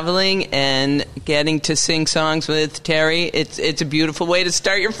is traveling and getting to sing songs with Terry. It's a beautiful way to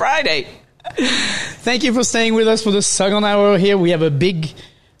start your Friday. Thank you for staying with us for the second hour here. We have a big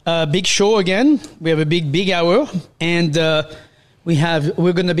show again. We have a big hour, and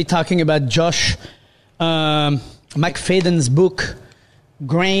we're going to be talking about Josh McFadden's book,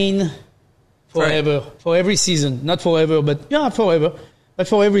 Grain Forever. Right. For every season. Not forever, but yeah, forever. But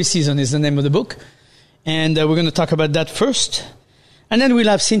for every season is the name of the book. And we're going to talk about that first. And then we'll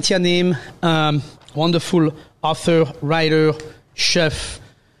have Cynthia Nim, wonderful author, writer, chef,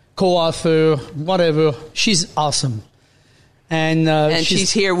 co-author, whatever. She's awesome. And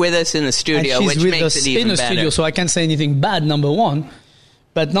she's here with us in the studio, which makes it even better. In the studio, so I can't say anything bad, number one.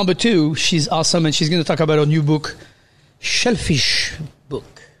 But number two, she's awesome, and she's going to talk about her new book, Shellfish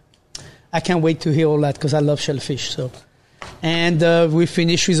Book. I can't wait to hear all that, because I love shellfish. So, and we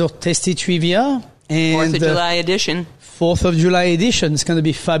finish with our tasty trivia. And 4th of July edition. 4th of July edition. It's going to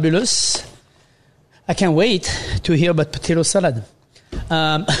be fabulous. I can't wait to hear about potato salad.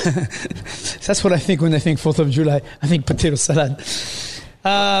 That's what I think when I think 4th of July. I think potato salad.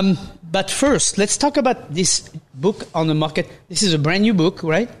 But first, let's talk about this book on the market. This is a brand new book,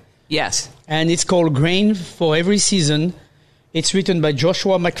 right? Yes. And it's called Grain for Every Season. It's written by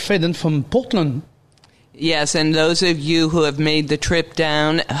Joshua McFadden from Portland. Yes, and those of you who have made the trip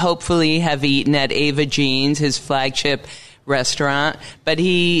down hopefully have eaten at Ava Jean's, his flagship restaurant. But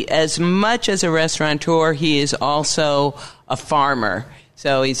he, as much as a restaurateur, he is also a farmer.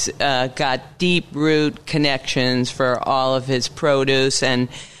 So he's got deep-root connections for all of his produce. And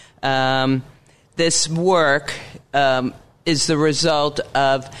this work is the result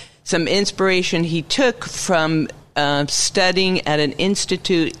of some inspiration he took from studying at an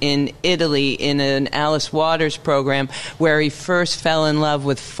institute in Italy in an Alice Waters program where he first fell in love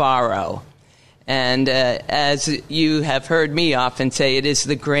with farro. And as you have heard me often say, it is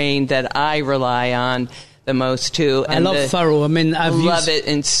the grain that I rely on the most too. I love farro. I mean, I love it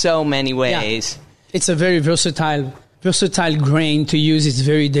in so many ways. Yeah. It's a very versatile grain to use. It's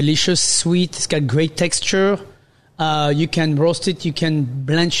very delicious, sweet. It's got great texture. You can roast it. You can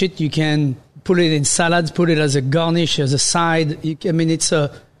blanch it. You can put it in salads, put it as a garnish, as a side. It's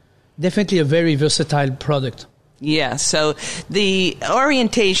definitely a very versatile product. Yeah, so the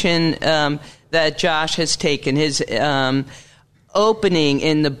orientation that Josh has taken, his opening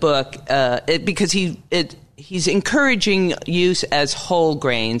in the book, because he's encouraging use as whole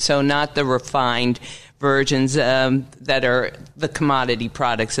grain, so not the refined versions that are the commodity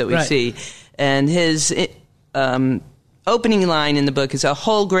products that we see. And his opening line in the book is, a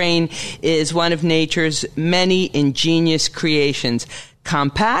whole grain is one of nature's many ingenious creations.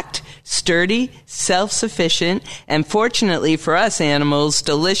 Compact, sturdy, self-sufficient, and fortunately for us animals,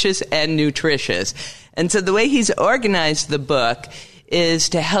 delicious and nutritious. And so the way he's organized the book is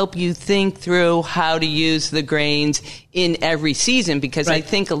to help you think through how to use the grains in every season, because I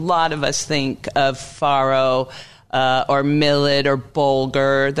think a lot of us think of farro or millet or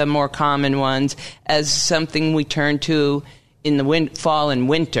bulgur, the more common ones, as something we turn to in the fall and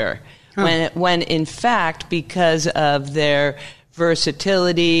winter. When in fact, because of their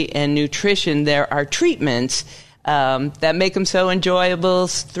versatility and nutrition, there are treatments that make them so enjoyable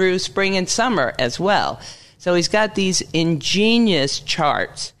through spring and summer as well. So he's got these ingenious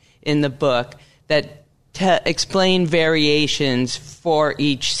charts in the book that to explain variations for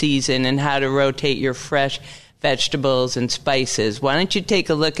each season and how to rotate your fresh vegetables and spices. Why don't you take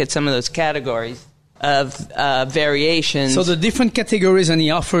a look at some of those categories of variations? So the different categories and he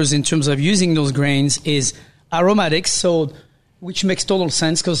offers in terms of using those grains is aromatics, which makes total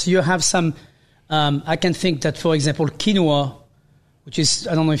sense because you have some, I can think that, for example, quinoa, which is,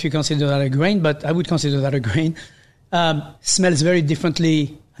 I don't know if you consider that a grain, but I would consider that a grain, smells very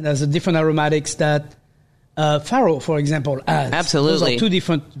differently and has a different aromatics that farro, for example, adds. Absolutely. Those are two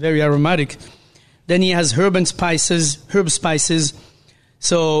different, very aromatic. Then he has herb spices.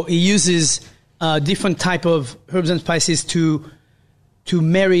 So he uses different type of herbs and spices to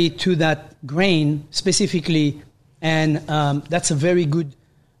marry to that grain specifically. And that's a very good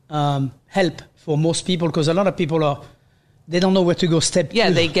help for most people because a lot of people they don't know where to go step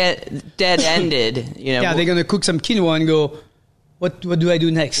two. They get dead-ended. Yeah, they're going to cook some quinoa and go, what do I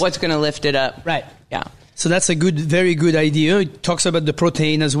do next? What's going to lift it up? Right. Yeah. So that's a very good idea. It talks about the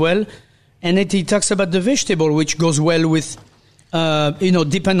protein as well. And he talks about the vegetable, which goes well with,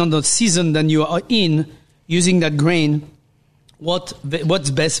 depending on the season that you are in, using that grain, what's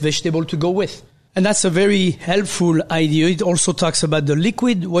best vegetable to go with. And that's a very helpful idea. It also talks about the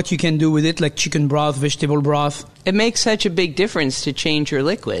liquid, what you can do with it, like chicken broth, vegetable broth. It makes such a big difference to change your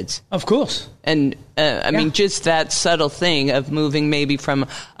liquids. Of course. And, I mean, just that subtle thing of moving maybe from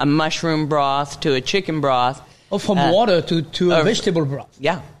a mushroom broth to a chicken broth. Or from water to a vegetable broth.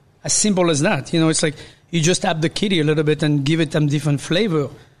 Yeah. As simple as that. It's like you just add the kitty a little bit and give it some different flavor.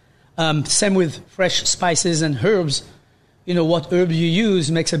 Same with fresh spices and herbs. What herb you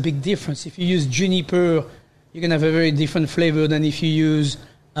use makes a big difference. If you use juniper, you're going to have a very different flavor than if you use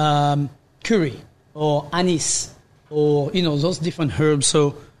curry or anise or, those different herbs.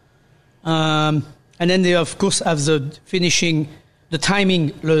 So, and then they, of course, have the finishing, the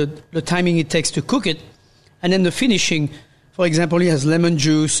timing it takes to cook it. And then the finishing, for example, he has lemon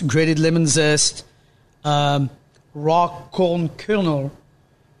juice, grated lemon zest, raw corn kernel,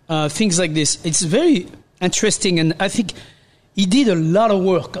 things like this. It's very interesting, and I think he did a lot of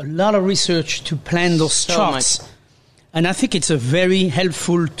work, a lot of research to plan those charts. Much. And I think it's a very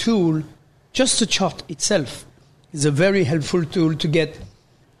helpful tool. Just the chart itself is a very helpful tool to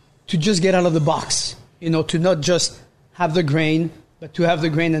just get out of the box, to not just have the grain, but to have the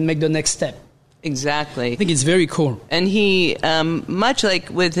grain and make the next step. Exactly. I think it's very cool. And he, much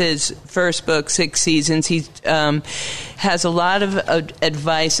like with his first book, 6 Seasons, he has a lot of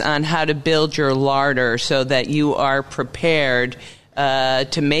advice on how to build your larder so that you are prepared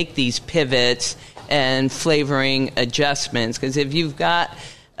to make these pivots and flavoring adjustments. Because if you've got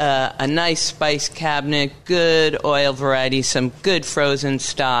a nice spice cabinet, good oil variety, some good frozen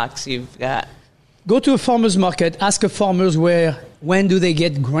stocks, you've got... Go to a farmer's market, ask a farmer's when do they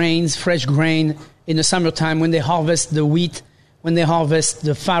get grains, fresh grain in the summertime, when they harvest the wheat, when they harvest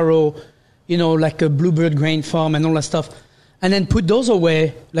the farro, like a Bluebird grain farm and all that stuff. And then put those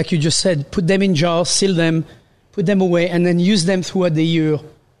away, like you just said, put them in jars, seal them, put them away, and then use them throughout the year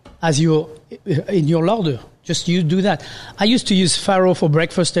in your larder. Just you do that. I used to use farro for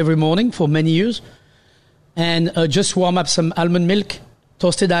breakfast every morning for many years and just warm up some almond milk,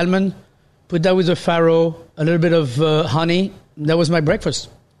 toasted almond, put that with the farro, a little bit of honey. That was my breakfast.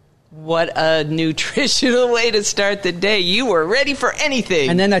 What a nutritional way to start the day. You were ready for anything.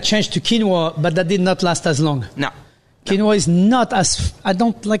 And then I changed to quinoa, but that did not last as long. No. Quinoa is not as... I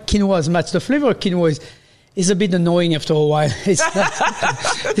don't like quinoa as much. The flavor of quinoa is a bit annoying after a while.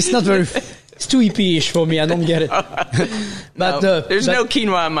 It's not very... It's too hippie-ish for me. I don't get it. But there's no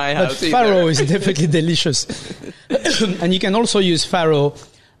quinoa in my house either. Farro is definitely delicious. And you can also use farro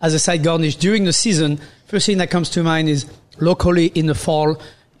as a side garnish during the season. First thing that comes to mind is locally in the fall,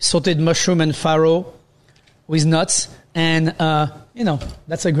 sauteed mushroom and farro with nuts. And,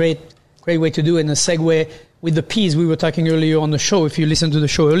 that's a great way to do it. And a segue with the peas we were talking earlier on the show. If you listened to the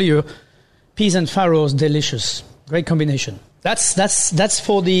show earlier, peas and farro is delicious. Great combination. That's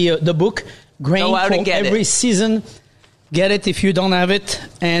for the book. Grain for every season. Get it if you don't have it.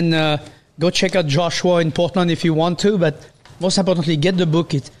 And go check out Joshua in Portland if you want to. But most importantly, get the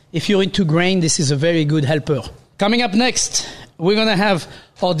book. If you're into grain, this is a very good helper. Coming up next, we're going to have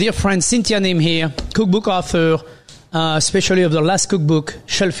our dear friend Cynthia Nim here, cookbook author, especially of the last cookbook,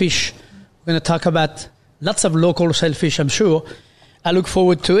 Shellfish. We're going to talk about lots of local shellfish, I'm sure. I look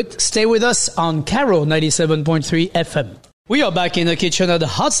forward to it. Stay with us on Caro 97.3 FM. We are back in the kitchen of the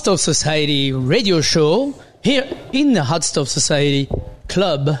Hot Stove Society radio show, here in the Hot Stove Society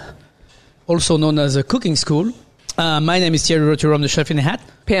Club, also known as a cooking school. My name is Thierry Rotero, I'm the chef in a hat.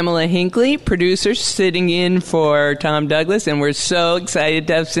 Pamela Hinckley, producer, sitting in for Tom Douglas, and we're so excited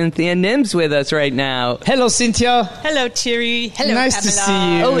to have Cynthia Nims with us right now. Hello, Cynthia. Hello, Thierry. Hello, nice Pamela. to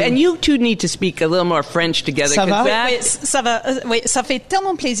see you. Oh, and you two need to speak a little more French together. Ça va? Oui, ça va. Oui, ça fait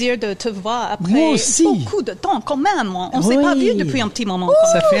tellement plaisir de te voir après Moi aussi. beaucoup de temps quand même. On s'est pas vu depuis un petit moment.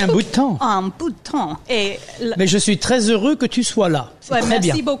 Ça fait un bout de temps. Un bout de temps. Mais je suis très heureux que tu sois là. C'est très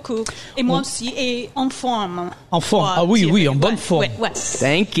merci bien. beaucoup. Et moi aussi. Et en forme. En forme. Ah oui, oui, en bonne forme. Ouais.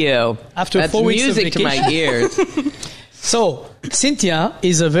 Thank you. After That's 4 weeks of music to my vacation. ears. So, Cynthia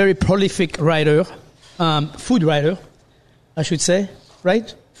is a very prolific writer, food writer, I should say,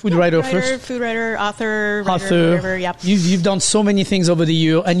 right? Food writer first. Food writer, author, whatever, yeah. You've done so many things over the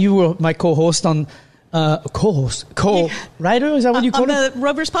year, and you were my co-host on co-writer, is that what you call it? On the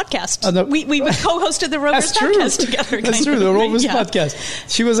Rovers podcast. We co-hosted the Rovers That's true. podcast together. That's true, the Rovers podcast.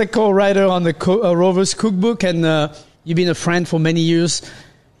 She was a co-writer on the Rovers cookbook, and you've been a friend for many years.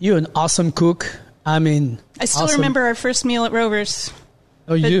 You're an awesome cook. I mean, I still awesome. remember our first meal at Rovers.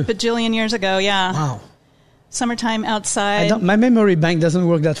 Oh, you do? Bajillion years ago, yeah. Wow. Summertime outside. My memory bank doesn't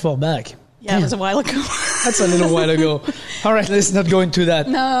work that far back. Yeah, it was a while ago. That's a little while ago. All right, let's not go into that.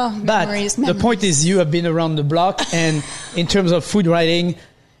 No, but memories. The point is you have been around the block and in terms of food writing,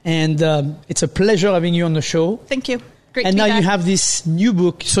 and it's a pleasure having you on the show. Thank you. Great and to now be back. you have this new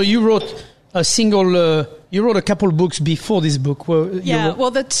book. So you wrote you wrote a couple books before this book.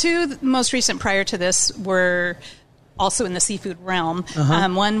 Well, the two most recent prior to this were also in the seafood realm.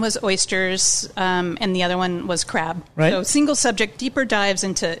 One was oysters, and the other one was crab. Right. So single subject, deeper dives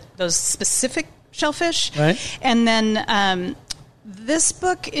into those specific shellfish. Right. And then this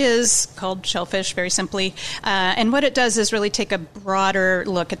book is called Shellfish, very simply. And what it does is really take a broader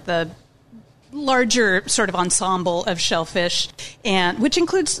look at the larger sort of ensemble of shellfish, and which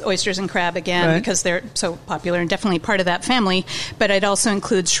includes oysters and crab again, because they're so popular and definitely part of that family. But it also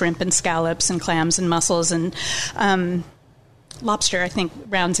includes shrimp and scallops and clams and mussels and lobster, I think,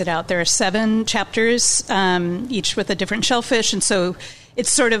 rounds it out. There are 7 chapters, each with a different shellfish, and so it's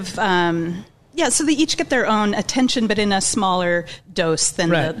sort of so they each get their own attention, but in a smaller dose than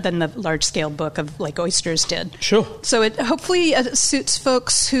the large-scale book of like oysters did. Sure. So it hopefully suits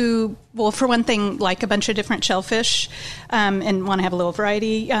folks who, well, for one thing, like a bunch of different shellfish and want to have a little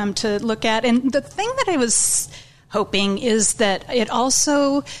variety to look at. And the thing that I was hoping is that it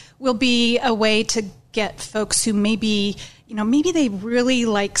also will be a way to get folks who maybe they really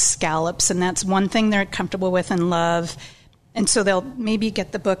like scallops, and that's one thing they're comfortable with and love. And so they'll maybe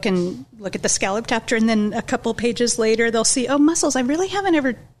get the book and look at the scallop chapter, and then a couple pages later they'll see, oh, mussels. I really haven't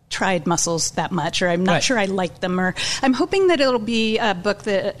ever tried mussels that much, or I'm not sure I like them. Or I'm hoping that it'll be a book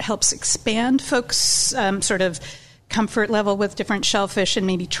that helps expand folks' sort of comfort level with different shellfish and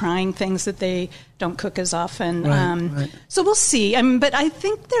maybe trying things that they don't cook as often. So we'll see. But I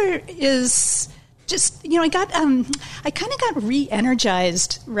think there is... Just, I kind of got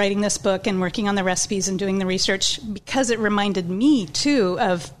re-energized writing this book and working on the recipes and doing the research, because it reminded me, too,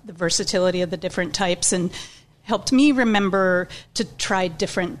 of the versatility of the different types and helped me remember to try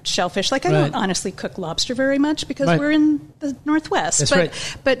different shellfish. Like, I don't honestly cook lobster very much because we're in the Northwest.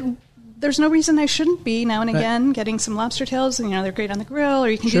 That's but there's no reason I shouldn't be now and again getting some lobster tails. And, they're great on the grill, or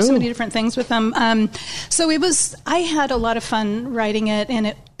you can do so many different things with them. So I had a lot of fun writing it, and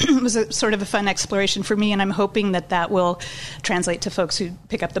it was a sort of a fun exploration for me, and I'm hoping that will translate to folks who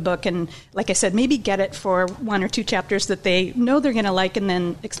pick up the book and, like I said, maybe get it for 1 or 2 chapters that they know they're going to like, and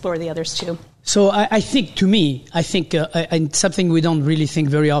then explore the others too. So I think and something we don't really think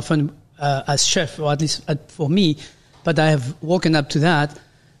very often as chef, or at least for me, but I have woken up to that.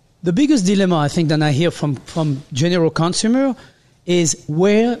 The biggest dilemma I think that I hear from general consumer is,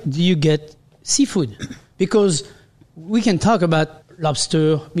 where do you get seafood? Because we can talk about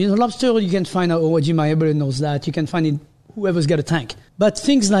lobster. Lobster you can find out, Jim everybody knows that. You can find it, whoever's got a tank. But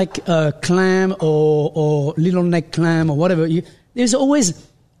things like clam or little neck clam or whatever, there's always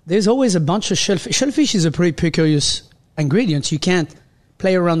a bunch of shellfish. Shellfish is a pretty precarious ingredient. You can't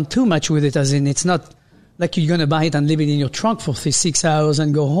play around too much with it, as in it's not like you're going to buy it and leave it in your trunk for 6 hours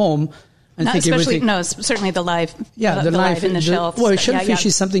and go home and think everything. No, certainly the live. Yeah, the live in the shelf. Well, shellfish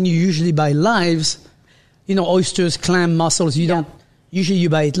is something you usually buy lives. Oysters, clam, mussels, usually you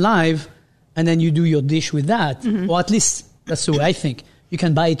buy it live, and then you do your dish with that. Or at least that's the way I think. You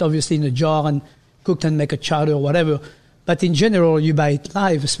can buy it obviously in a jar and cooked and make a chowder or whatever. But in general, you buy it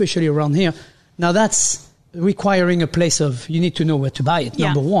live, especially around here. Now that's requiring a place you need to know where to buy it,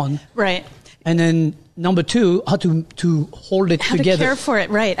 number one. Right. And then number 2, how to hold it together. How to care for it,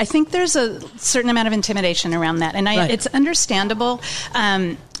 right. I think there's a certain amount of intimidation around that. And it's understandable.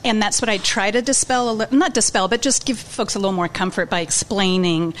 And that's what I try to dispel, not dispel, but just give folks a little more comfort by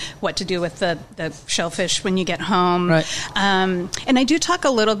explaining what to do with the shellfish when you get home. Right. And I do talk a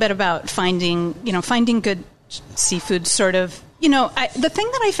little bit about finding good seafood, sort of. The thing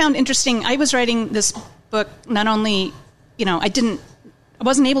that I found interesting, I was writing this book, not only, I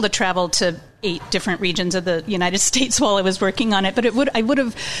wasn't able to travel to 8 different regions of the United States while I was working on it, but I would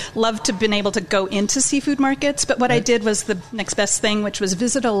have loved to have been able to go into seafood markets. But what I did was the next best thing, which was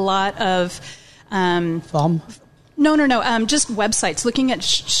visit a lot of farm. No. Just websites looking at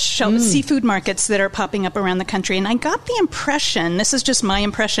seafood markets that are popping up around the country. And I got the impression, this is just my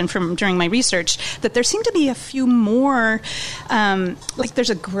impression from during my research, that there seem to be a few more, like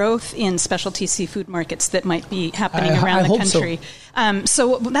there's a growth in specialty seafood markets that might be happening around the country.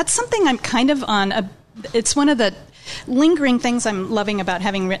 So that's something I'm kind of on. It's one of the lingering things I'm loving about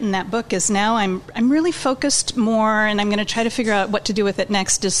having written that book is now I'm really focused more, and I'm going to try to figure out what to do with it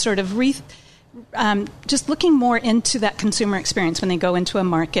next, is sort of just looking more into that consumer experience when they go into a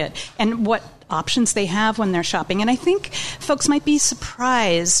market and what options they have when they're shopping. And I think folks might be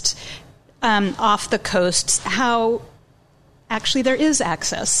surprised off the coasts how actually there is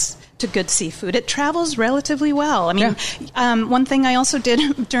access to good seafood. It travels relatively well. I mean, one thing I also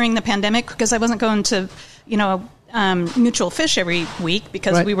did during the pandemic, because I wasn't going to, Mutual Fish every week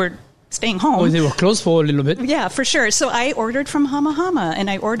because we were staying home. Oh, they were closed for a little bit. Yeah, for sure. So I ordered from Hama Hama, and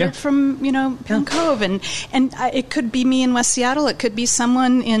I ordered from, Penn Cove, and it could be me in West Seattle, it could be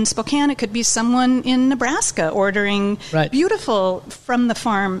someone in Spokane, it could be someone in Nebraska ordering beautiful from the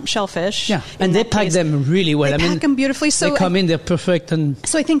farm shellfish. Yeah, and they pack them really well. They pack them beautifully. So they come in, they're perfect. And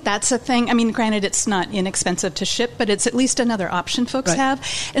so I think that's a thing. I mean, granted, it's not inexpensive to ship, but it's at least another option folks have.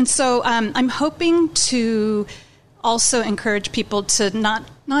 And so I'm hoping to also encourage people to not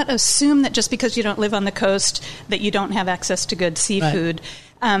assume that just because you don't live on the coast that you don't have access to good seafood.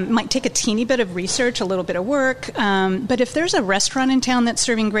 Might take a teeny bit of research, a little bit of work, but if there's a restaurant in town that's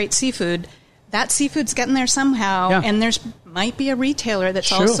serving great seafood, that seafood's getting there somehow, and there's might be a retailer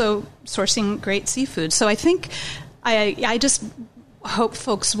that's also sourcing great seafood. So I think I just hope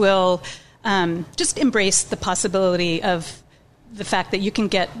folks will just embrace the possibility of the fact that you can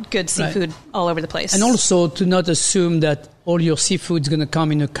get good seafood all over the place. And also to not assume that all your seafood is going to come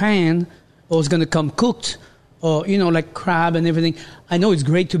in a can or it's going to come cooked or, like crab and everything. I know it's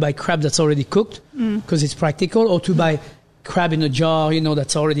great to buy crab that's already cooked because it's practical, or to buy crab in a jar,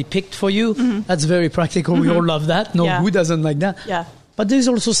 that's already picked for you. That's very practical. We all love that. Who doesn't like that? Yeah. But there's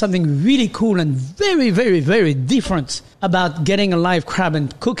also something really cool and very, very, very different about getting a live crab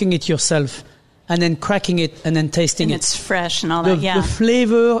and cooking it yourself, and then cracking it and then tasting it. And it's fresh and all that, The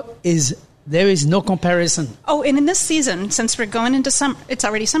flavor there is no comparison. Oh, and in this season, since we're going into summer, it's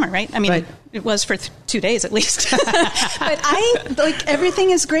already summer, right? I mean, it was for 2 days at least. But everything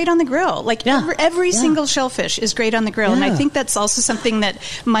is great on the grill. Every single shellfish is great on the grill. And I think that's also something that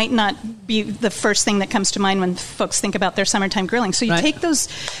might not be the first thing that comes to mind when folks think about their summertime grilling. So you take those,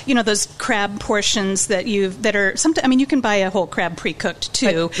 those crab portions you can buy a whole crab pre-cooked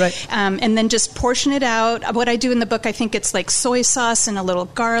too. And then just portion it out. What I do in the book, I think it's like soy sauce and a little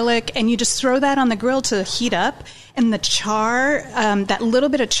garlic, and you just throw that on the grill to heat up. And the char, that little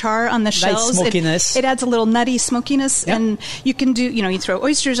bit of char on the shells, smokiness. It adds a little nutty smokiness. And you can do, you throw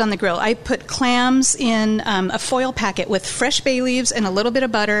oysters on the grill. I put clams in a foil packet with fresh bay leaves and a little bit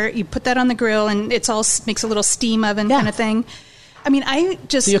of butter. You put that on the grill, and makes a little steam oven kind of thing. I mean,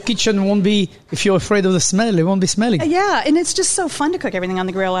 so your kitchen won't be, if you're afraid of the smell, it won't be smelling. Yeah, and it's just so fun to cook everything on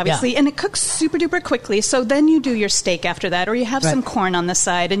the grill, obviously. And it cooks super duper quickly. So then you do your steak after that, or you have some corn on the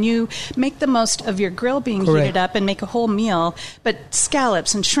side, and you make the most of your grill being heated up and make a whole meal. But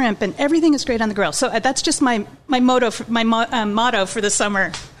scallops and shrimp and everything is great on the grill. So that's just my motto for the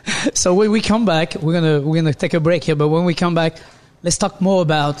summer. So when we come back, we're gonna take a break here. But when we come back, let's talk more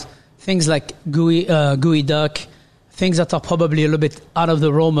about things like gooey duck. Things that are probably a little bit out of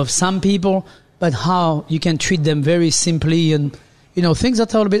the realm of some people, but how you can treat them very simply, and things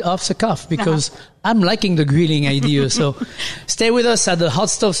that are a little bit off the cuff, because I'm liking the grilling idea. So stay with us at the Hot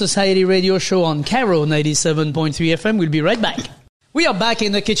Stove Society radio show on Caro 97.3 FM. We'll be right back. We are back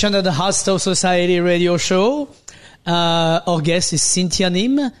in the kitchen at the Hot Stove Society radio show. Our guest is Cynthia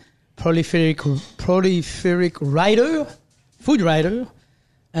Nim, prolific writer, food writer,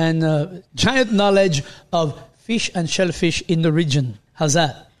 and giant knowledge of fish and shellfish in the region. How's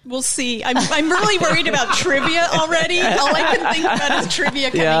that? We'll see. I'm really worried about trivia already. All I can think about is trivia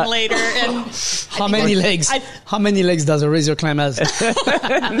coming later. And how many legs? How many legs does a razor clam have?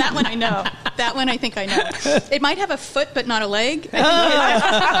 That one I know. That one I think I know. It might have a foot, but not a leg.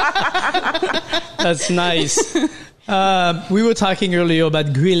 That's nice. We were talking earlier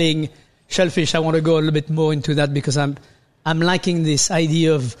about grilling shellfish. I want to go a little bit more into that because I'm liking this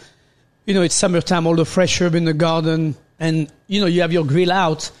idea of, it's summertime, all the fresh herb in the garden, and, you have your grill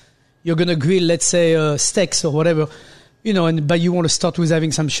out. You're going to grill, let's say, steaks or whatever, but you want to start with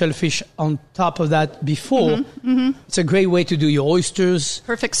having some shellfish on top of that before. It's a great way to do your oysters.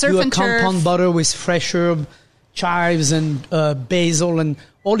 Perfect surf and turf. Do a compound butter with fresh herb, chives and basil and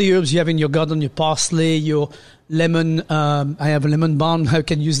all the herbs you have in your garden, your parsley, your lemon. I have a lemon balm. I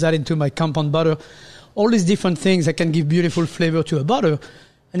can use that into my compound butter. All these different things that can give beautiful flavor to a butter.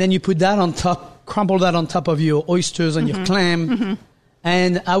 And then you put that on top, crumble that on top of your oysters and your clam.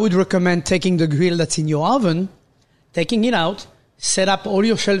 And I would recommend taking the grill that's in your oven, taking it out, set up all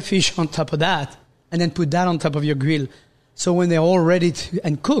your shellfish on top of that, and then put that on top of your grill. So when they're all ready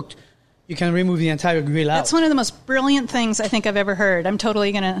and cooked, you can remove the entire grill out. That's one of the most brilliant things I think I've ever heard. I'm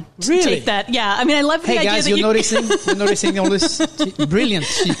totally going to take that. Yeah, I mean, I love the idea guys, that you're noticing all this. Brilliant.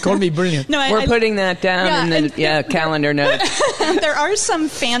 She called me brilliant. No, we're putting that down in the calendar notes. There are some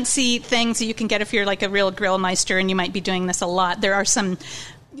fancy things that you can get if you're like a real grill meister, and you might be doing this a lot. There are some,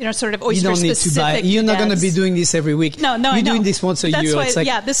 sort of oyster specific. You don't need to buy. You're not going to be doing this every week. No, You're doing this once a year. Why, it's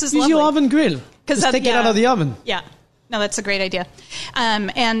like, this is use lovely. your oven grill. Just take it out of the oven. Yeah. No, that's a great idea.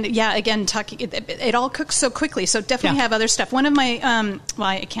 Again, it all cooks so quickly. So definitely have other stuff. One of my,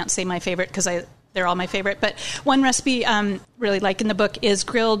 I can't say my favorite because they're all my favorite, but one recipe really like in the book is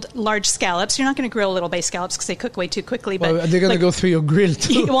grilled large scallops. You're not going to grill little bay scallops because they cook way too quickly. But they're going to go through your grill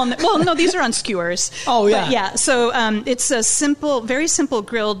too. Well, no, these are on skewers. Oh, yeah. But, yeah, so it's a very simple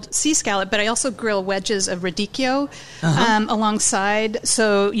grilled sea scallop, but I also grill wedges of radicchio alongside.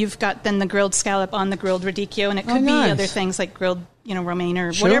 So you've got then the grilled scallop on the grilled radicchio, and it could be other things like grilled romaine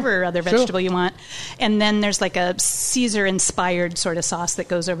or whatever other vegetable you want. And then there's like a Caesar-inspired sort of sauce that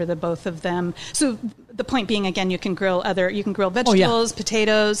goes over the both of them. So the point being, again, you can grill vegetables,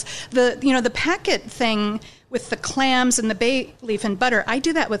 potatoes. The packet thing with the clams and the bay leaf and butter, I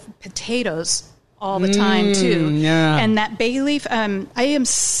do that with potatoes all the time too. Yeah. And that bay leaf, I am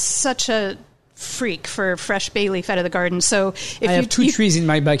such a freak for fresh bay leaf out of the garden. So if I have two trees in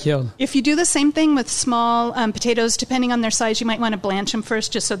my backyard. If you do the same thing with small potatoes, depending on their size, you might want to blanch them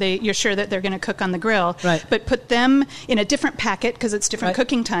first just so you're sure that they're going to cook on the grill. Right. But put them in a different packet because it's different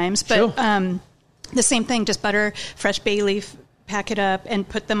cooking times. But the same thing, just butter, fresh bay leaf, pack it up, and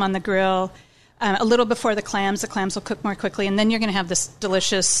put them on the grill. A little before the clams will cook more quickly, and then you're going to have this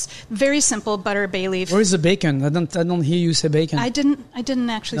delicious, very simple butter bay leaf. Where's the bacon? I don't hear you say bacon. I didn't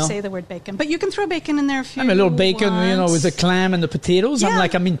actually say the word bacon, but you can throw bacon in there if you want. A little bacon, with the clam and the potatoes. Yeah.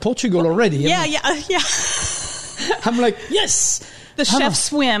 I'm in Portugal already. Yeah. I'm like, yes. The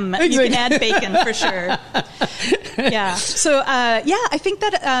chef's whim. Exactly. You can add bacon for sure. Yeah. So I think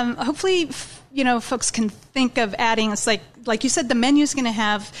that hopefully folks can think of adding. It's like you said, the menu's going to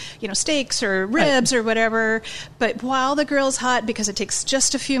have, steaks or ribs or whatever. But while the grill's hot, because it takes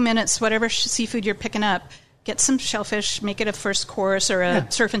just a few minutes, whatever seafood you're picking up, get some shellfish, make it a first course or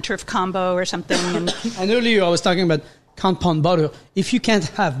a surf and turf combo or something. And earlier I was talking about compound butter. If you can't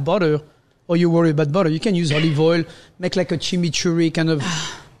have butter or you worry about butter, you can use olive oil, make like a chimichurri kind of,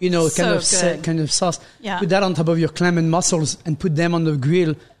 kind of sauce. Yeah. Put that on top of your clam and mussels and put them on the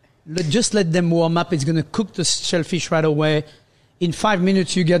grill. Just let them warm up. It's going to cook the shellfish right away. In 5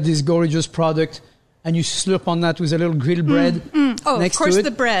 minutes, you get this gorgeous product, and you slurp on that with a little grilled bread. Oh, next of course, to it.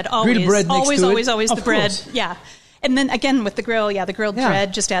 The bread. Always, grilled bread next to it. Always the bread. Course. Yeah. And then again with the grill, the grilled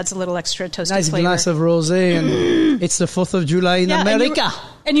bread just adds a little extra toasted nice flavor. Nice glass of rosé, and it's the 4th of July in America.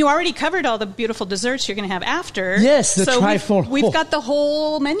 And you already covered all the beautiful desserts you're going to have after. Yes, the trifle. We've got the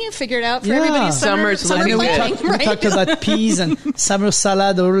whole menu figured out for everybody's summer planning. We talked about peas and summer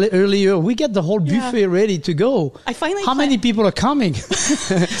salad earlier. We get the whole buffet ready to go. How many people are coming?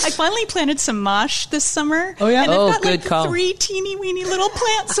 I finally planted some mosh this summer. Oh, yeah? And I've got call. 3 teeny weeny little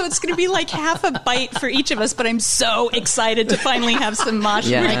plants, so it's going to be like half a bite for each of us, but I'm so excited to finally have some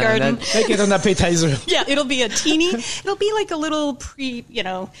mosh in my garden. Make it an appetizer. Yeah, it'll be it'll be like a little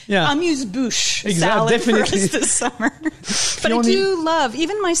amuse-bouche salad for us this summer. But I do love,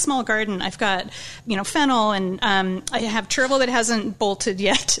 even my small garden, I've got, fennel, and I have chervil that hasn't bolted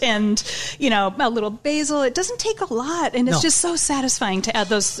yet, and, a little basil. It doesn't take a lot, and it's just so satisfying to add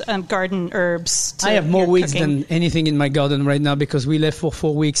those garden herbs to I have more weeds cooking. than anything in my garden right now because we left for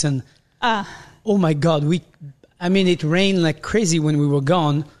 4 weeks, and oh my God, it rained like crazy when we were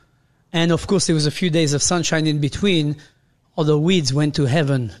gone, and of course there was a few days of sunshine in between. All the weeds went to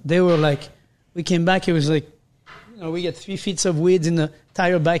heaven. They were like, we came back, it was like, we get 3 feet of weeds in the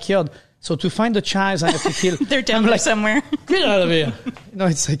entire backyard. So to find the chives, I have to kill. They're down there somewhere. Get out of here.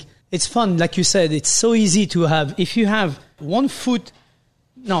 It's like, it's fun. Like you said, it's so easy to have. If you have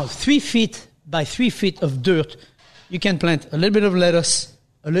 3 feet by 3 feet of dirt, you can plant a little bit of lettuce,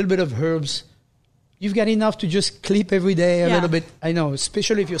 a little bit of herbs. You've got enough to just clip every day a little bit. I know,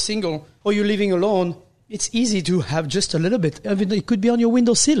 especially if you're single or you're living alone. It's easy to have just a little bit. I mean, it could be on your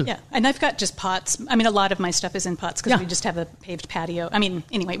windowsill. Yeah, and I've got just pots. I mean, a lot of my stuff is in pots because we just have a paved patio. I mean,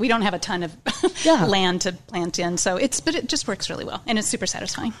 anyway, we don't have a ton of land to plant in, but it just works really well, and it's super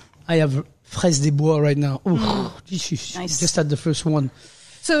satisfying. I have fraises des bois right now. Nice. Just had the first one.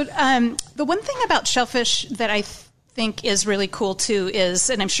 So the one thing about shellfish that I think is really cool too is,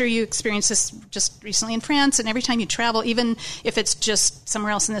 and I'm sure you experienced this just recently in France, and every time you travel, even if it's just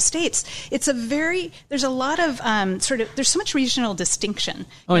somewhere else in the States, there's a lot of there's so much regional distinction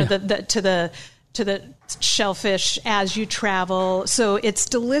to the shellfish as you travel. So it's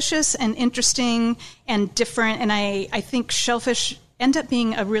delicious and interesting and different, and I think shellfish end up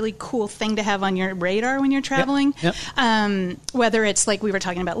being a really cool thing to have on your radar when you're traveling. Yep. Whether it's like we were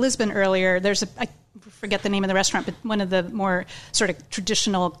talking about Lisbon earlier, I forget the name of the restaurant, but one of the more sort of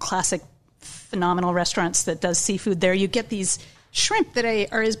traditional, classic, phenomenal restaurants that does seafood there. You get these shrimp that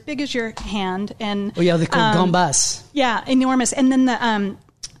are as big as your hand. And they're called gambas. Yeah, enormous. And then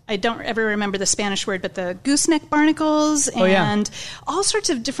I don't ever remember the Spanish word, but the gooseneck barnacles and all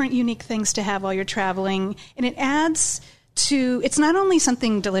sorts of different unique things to have while you're traveling. And it adds to, it's not only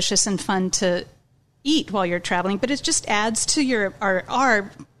something delicious and fun to eat while you're traveling, but it just adds to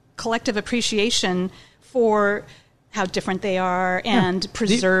our collective appreciation for how different they are and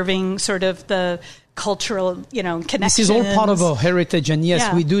preserving sort of the cultural, connections. This is all part of our heritage, and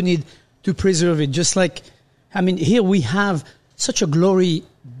yes, we do need to preserve it. Just like, here we have such a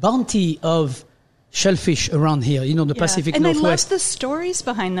bounty of shellfish around here, the Pacific and Northwest. And I love the stories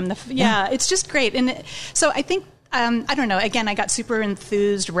behind them. It's just great. And so I think, I don't know, again, I got super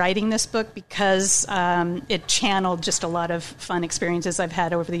enthused writing this book because it channeled just a lot of fun experiences I've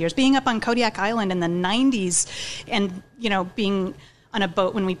had over the years. Being up on Kodiak Island in the 90s and, being on a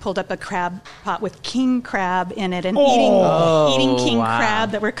boat when we pulled up a crab pot with king crab in it and eating king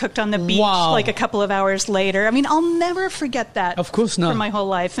crab that were cooked on the beach like a couple of hours later. I mean, I'll never forget that. Of course not. For my whole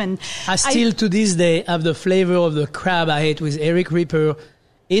life. And I still, to this day, have the flavor of the crab I ate with Eric Ripper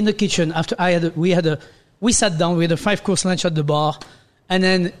in the kitchen after we sat down, we had a 5-course lunch at the bar, and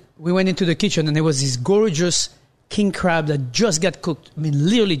then we went into the kitchen, and there was this gorgeous king crab that just got cooked. I mean,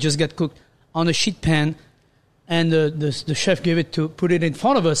 literally just got cooked on a sheet pan, and the chef gave it to put it in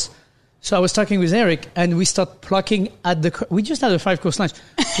front of us. So I was talking with Eric, and we start plucking at the crab. We just had a 5-course lunch.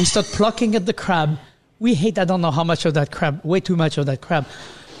 We start plucking at the crab. We ate, I don't know how much of that crab, way too much of that crab.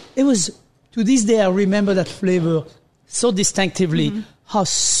 It was, to this day, I remember that flavor so distinctively. Mm-hmm. How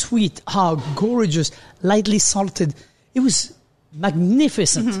sweet, how gorgeous, lightly salted. It was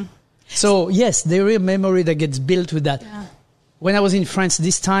magnificent. Mm-hmm. So, yes, there is a memory that gets built with that. Yeah. When I was in France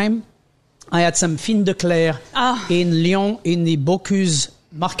this time, I had some fin de clair in Lyon in the Bocuse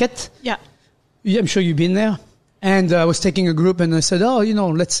market. Yeah. I'm sure you've been there. And I was taking a group and I said,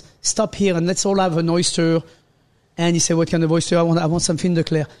 let's stop here and let's all have an oyster. And he said, what kind of oyster? I want some fin de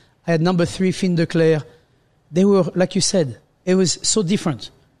clair. I had number 3 fin de clair. They were, like you said, it was so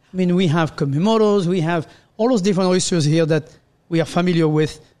different. I mean, we have Komemotos, we have all those different oysters here that we are familiar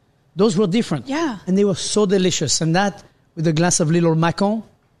with. Those were different. Yeah. And they were so delicious. And that with a glass of little Macon.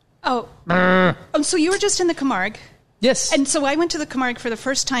 Oh, so you were just in the Camargue. Yes. And so I went to the Camargue for the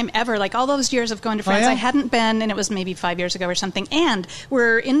first time ever. Like all those years of going to France, I hadn't been, and it was maybe 5 years ago or something. And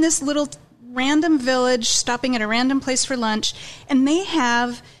we're in this little random village, stopping at a random place for lunch, and they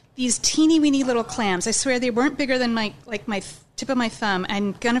have these teeny weeny little clams. I swear they weren't bigger than my tip of my thumb.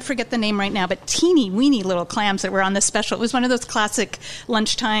 I'm going to forget the name right now, but teeny weeny little clams that were on this special. It was one of those classic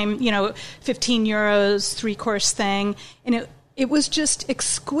lunchtime, 15 euros, 3-course thing. And it was just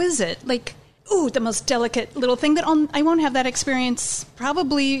exquisite. Like, the most delicate little thing that I won't have that experience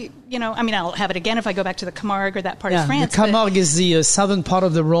probably, I'll have it again if I go back to the Camargue or that part of France. The Camargue is the southern part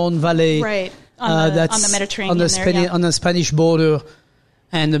of the Rhone Valley. Right. On the Mediterranean on the Spanish border.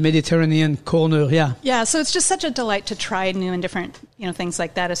 And the Mediterranean corner, Yeah, so it's just such a delight to try new and different, things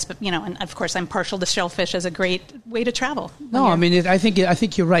like that. And of course, I'm partial to shellfish as a great way to travel. No, I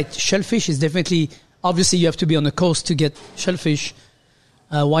think you're right. Shellfish is definitely, obviously, you have to be on the coast to get shellfish.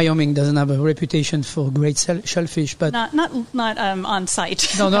 Wyoming doesn't have a reputation for great shellfish, but not on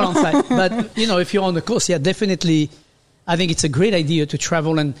site. No, not on site. But if you're on the coast, definitely, I think it's a great idea to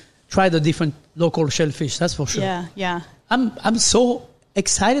travel and try the different local shellfish. That's for sure. Yeah. I'm so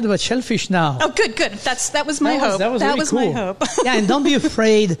excited about shellfish now. Oh, good. That was my hope. That was really cool. My hope. Yeah, and don't be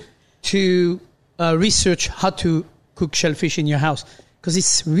afraid to research how to cook shellfish in your house. because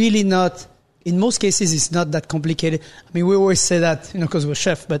it's really not, in most cases, it's not that complicated. I mean, we always say that, because we're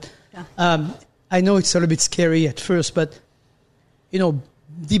chef, but I know it's a little bit scary at first, but,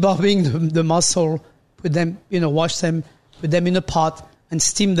 debarbing the mussel, put them, wash them, put them in a pot and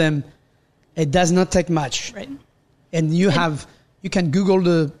steam them. It does not take much. Right. And you can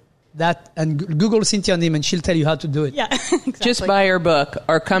Google that and Google Cynthia Nim and she'll tell you how to do it. Yeah, exactly. Just buy her book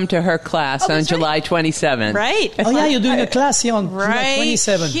or come to her class on July 27th. Right. Oh, yeah, you're doing a class here on July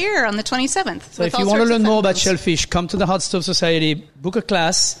 27th. Here on the 27th. So if you want to learn more about shellfish, come to the Hot Stove Society, book a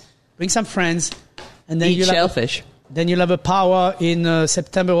class, bring some friends, and then eat shellfish. Then you'll have a power in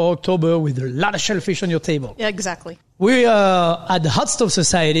September or October with a lot of shellfish on your table. Yeah, exactly. We are at the Hot Stove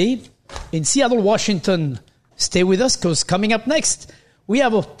Society in Seattle, Washington. Stay with us because coming up next, we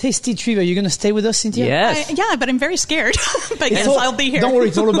have a tasty trivia. You're going to stay with us, Cynthia? Yes. Yeah, but I'm very scared. But yes, I'll be here. Don't worry,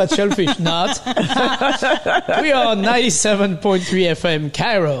 it's all about shellfish. Not. We are on 97.3 FM,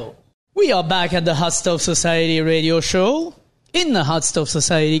 Cairo. We are back at the Hot Stove Society radio show in the Hot Stove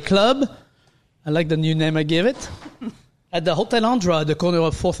Society Club. I like the new name I gave it. At the Hotel Andra, at the corner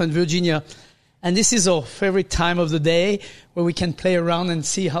of 4th and Virginia. And this is our favorite time of the day where we can play around and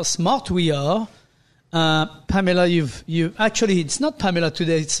see how smart we are. Pamela, you actually, it's not Pamela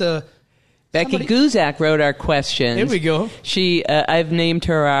today. It's Becky Guzak wrote our questions. Here we go. I've named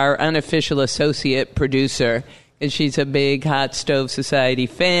her our unofficial associate producer, and she's a big Hot Stove Society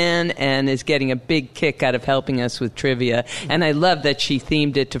fan and is getting a big kick out of helping us with trivia. And I love that she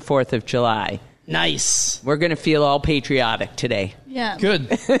themed it to 4th of July. Nice. We're going to feel all patriotic today. Yeah. Good.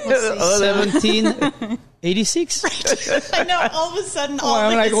 1786? Right. I know, all of a sudden, all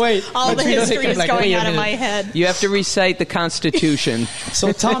the history is going out of my head. You have to recite the Constitution.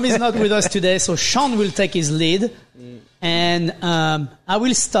 So Tom is not with us today, so Sean will take his lead. And I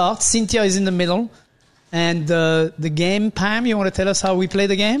will start. Cynthia is in the middle. And the game, Pam, you want to tell us how we play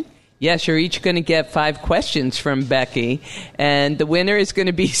the game? Yes, you're each going to get 5 questions from Becky, and the winner is going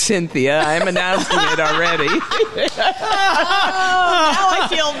to be Cynthia. I'm announcing it already. Now I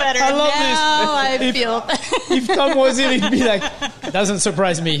feel better. I love this. If Tom was here, he'd be like, doesn't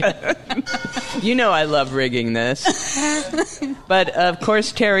surprise me. You know I love rigging this. But, of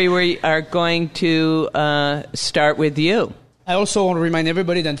course, Terry, we are going to start with you. I also want to remind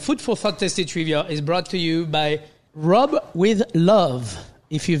everybody that Food for Thought Tasty Trivia is brought to you by Rub with Love.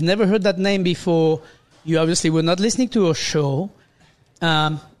 If you've never heard that name before, you obviously were not listening to our show,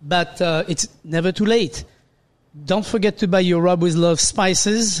 but it's never too late. Don't forget to buy your Rub with Love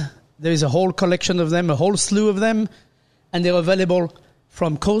spices. There is a whole collection of them, a whole slew of them, and they're available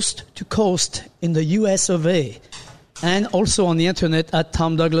from coast to coast in the US of A. And also on the internet at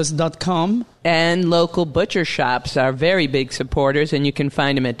tomdouglas.com. And local butcher shops are very big supporters, and you can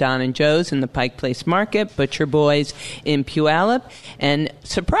find them at Don & Joe's in the Pike Place Market, Butcher Boys in Puyallup, and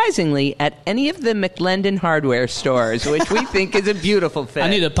surprisingly, at any of the McLendon hardware stores, which we think is a beautiful fit. I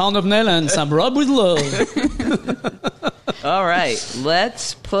need a pound of nail and some Rub with Love. All right,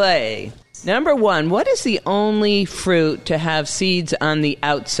 let's play. Number 1, what is the only fruit to have seeds on the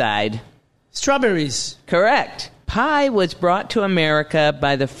outside? Strawberries. Correct. Pie was brought to America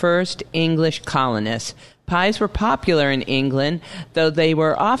by the first English colonists. Pies were popular in England, though they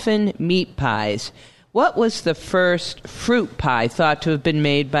were often meat pies. What was the first fruit pie thought to have been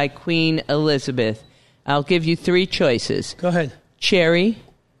made by Queen Elizabeth? I'll give you 3 choices. Go ahead. Cherry,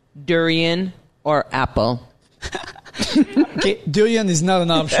 durian, or apple. Okay, durian is not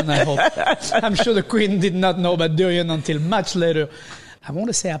an option, I hope. I'm sure the Queen did not know about durian until much later. I want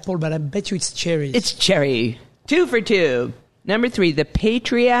to say apple, but I bet you it's cherries. It's cherry. 2 for 2. Number 3, the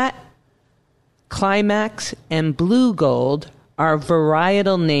Patriot, Climax, and Blue Gold are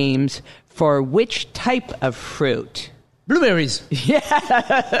varietal names for which type of fruit? Blueberries.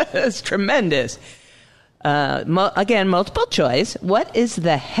 Yes, tremendous. Again, multiple choice. What is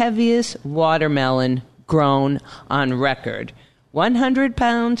the heaviest watermelon grown on record? 100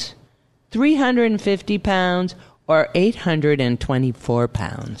 pounds, 350 pounds, or 824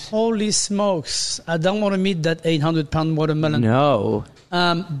 pounds. Holy smokes. I don't want to meet that 800-pound watermelon. No.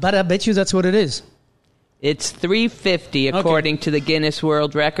 But I bet you that's what it is. It's 350 according to the Guinness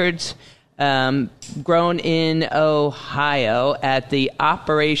World Records. Grown in Ohio at the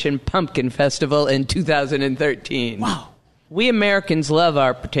Operation Pumpkin Festival in 2013. Wow. We Americans love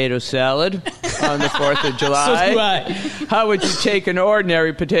our potato salad on the 4th of July. So do I. How would you take an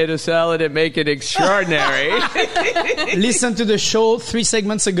ordinary potato salad and make it extraordinary? Listen to the show 3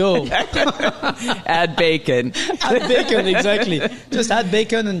 segments ago. Add bacon. Add bacon, exactly. Just add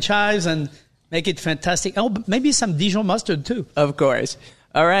bacon and chives and make it fantastic. Oh, maybe some Dijon mustard, too. Of course.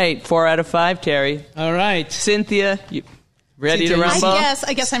 All right, 4 out of 5, Terry. All right. Cynthia, Ready to rumble?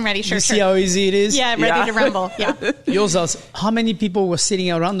 I guess I'm ready. Sure. See how easy it is? Yeah, I'm ready to rumble. Yeah. Yours is, how many people were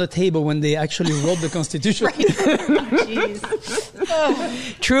sitting around the table when they actually wrote the Constitution? Right. Jeez.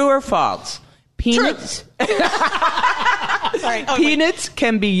 Oh. True or false? Peanuts. Sorry. Oh, Peanuts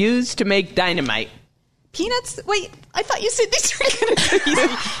can be used to make dynamite. Peanuts? Wait, I thought you said these were going to be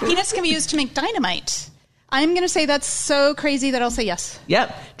easy. Peanuts can be used to make dynamite. I'm going to say that's so crazy that I'll say yes.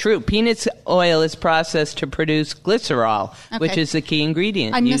 Yep, true. Peanuts oil is processed to produce glycerol, which is the key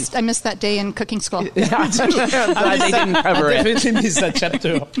ingredient. I missed that day in cooking school. They didn't cover it. I definitely missed that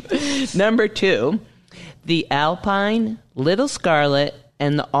chapter. Number 2, the Alpine, Little Scarlet,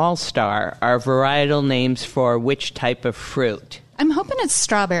 and the All-Star are varietal names for which type of fruit? I'm hoping it's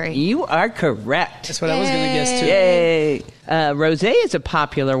strawberry. You are correct. That's what I was going to guess, too. Yay. Rosé is a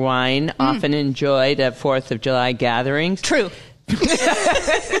popular wine, often enjoyed at 4th of July gatherings. True.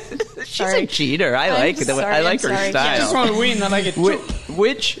 She's a cheater. I like her style. I just want to win. I like it too.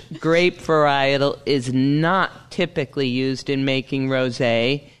 Which grape varietal is not typically used in making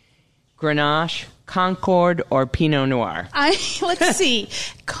rosé? Grenache, Concord, or Pinot Noir? Let's see.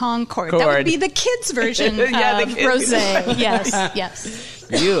 Concord. That would be the kids' version of rosé. Yes.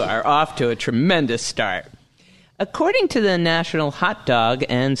 You are off to a tremendous start. According to the National Hot Dog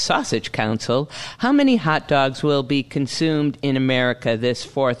and Sausage Council, how many hot dogs will be consumed in America this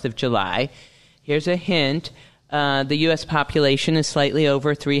 4th of July? Here's a hint. The U.S. population is slightly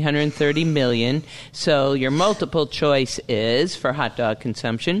over 330 million, so your multiple choice is, for hot dog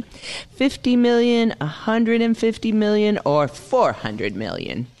consumption, 50 million, 150 million, or 400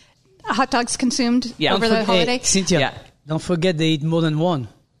 million. Hot dogs consumed over the holiday? Cynthia, don't forget they eat more than one.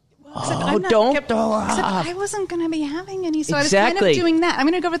 Except I wasn't going to be having any, so I was kind of doing that. I'm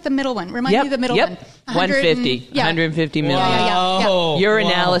going to go with the middle one. Remind me of the middle one. 150. 150 million. Yeah. Your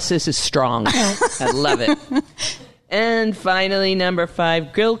analysis is strong. I love it. And finally, number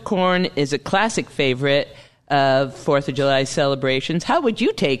 5, grilled corn is a classic favorite of 4th of July celebrations. How would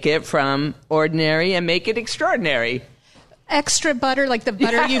you take it from ordinary and make it extraordinary? Extra butter, like the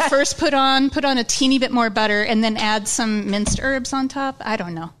butter you first put on a teeny bit more butter, and then add some minced herbs on top. I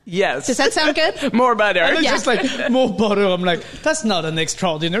don't know. Yes. Does that sound good? More butter. And it's just like, more butter. I'm like, that's not an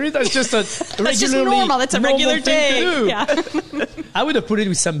extraordinary. That's just a that's just normal. It's a regular day. Yeah. I would have put it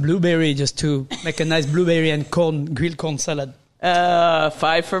with some blueberry just to make a nice blueberry and grilled corn salad. 5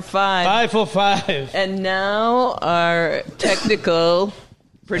 for 5. 5 for 5. And now our technical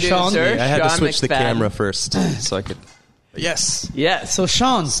producer, I had Sean to switch McFadden. the camera first so I could... Yes. So,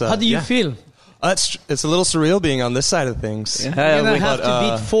 Sean, how do you feel? It's a little surreal being on this side of things. You're going to have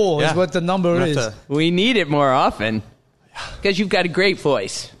to beat 4 is what the number is. We need it more often because you've got a great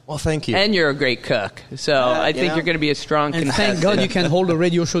voice. Well, thank you. And you're a great cook. So I think you're going to be a strong contestant. Thank God you can hold a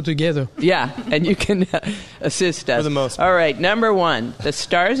radio show together. Yeah, and you can assist us. For the most part. All right, number 1, the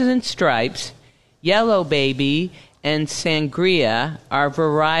Stars and Stripes, Yellow Baby, and Sangria are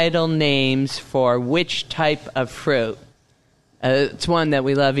varietal names for which type of fruit? It's one that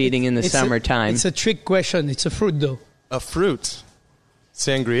we love eating in the summertime. It's a trick question. It's a fruit, though. A fruit.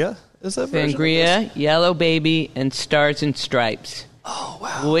 Sangria? Is that Sangria, Yellow Baby, and Stars and Stripes. Oh,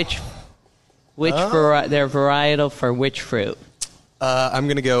 wow. Which they're varietal for which fruit? I'm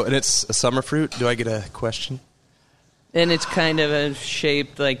going to go, and it's a summer fruit. Do I get a question? And it's kind of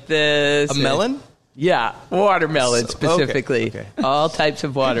shaped like this. A melon? Yeah, watermelon specifically. Okay. All types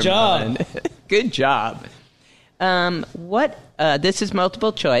of watermelon. Good job. This is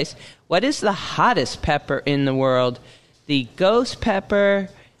multiple choice. What is the hottest pepper in the world? The ghost pepper,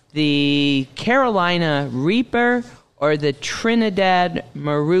 the Carolina Reaper, or the Trinidad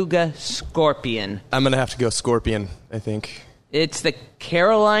Moruga Scorpion? I'm going to have to go scorpion, I think. It's the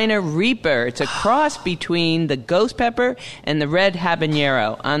Carolina Reaper. It's a cross between the ghost pepper and the red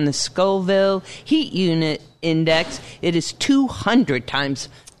habanero. On the Scoville Heat Unit Index, it is 200 times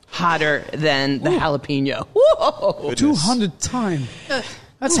hotter than the jalapeno. Whoa! 200 times.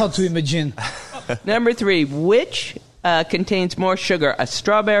 That's hard to imagine. Number 3, which contains more sugar, a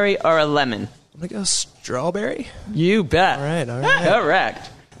strawberry or a lemon? I'm going to go strawberry. You bet. All right.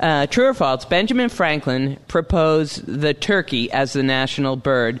 Correct. True or false, Benjamin Franklin proposed the turkey as the national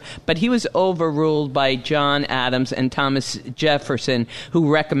bird, but he was overruled by John Adams and Thomas Jefferson,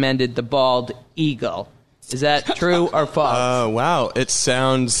 who recommended the bald eagle. Is that true or false? Wow. It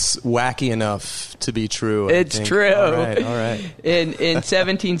sounds wacky enough to be true. It's true. All right. In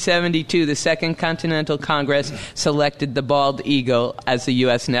 1772, the Second Continental Congress selected the bald eagle as the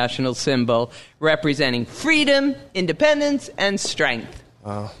U.S. national symbol, representing freedom, independence, and strength.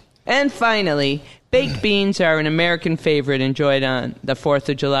 And finally, baked beans are an American favorite enjoyed on the 4th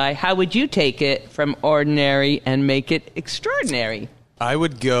of July. How would you take it from ordinary and make it extraordinary? I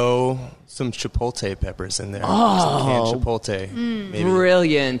would go some chipotle peppers in there. Some canned chipotle. Maybe.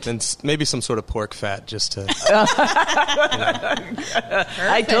 Brilliant. And maybe some sort of pork fat just to...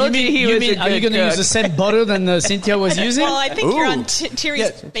 I told you was a good Are you going to use the same butter than Cynthia was using? Well, I think you're on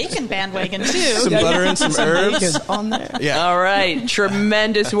Thierry's bacon bandwagon, too. Some butter and some herbs on there. Yeah. All right.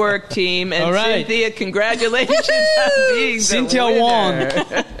 Tremendous work, team. And Cynthia, congratulations on being Cynthia the winner. won.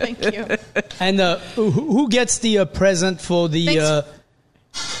 Thank you. And who gets the present for the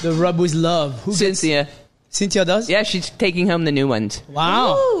Rub with Love? Cynthia. Cynthia does? Yeah, she's taking home the new ones.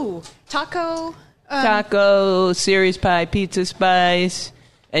 Wow. Ooh, taco, Ceres pie, pizza spice,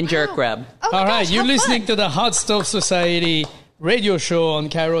 and jerk rub. Oh All right, gosh, you're how listening fun. to the Hot Stove Society radio show on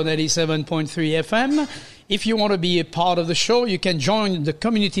Cairo 97.3 FM. If you want to be a part of the show, you can join the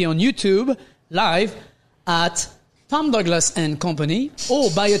community on YouTube live at Tom Douglas and Company, or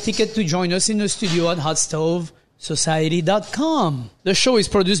buy a ticket to join us in the studio at hotstovesociety.com. The show is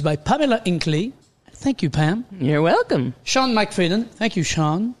produced by Pamela Inkley. Thank you, Pam. You're welcome. Sean McFadden. Thank you,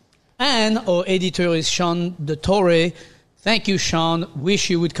 Sean. And our editor is Sean De Torre. Thank you, Sean. Wish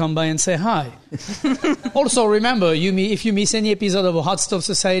you would come by and say hi. Also, remember, if you miss any episode of a Hot Stove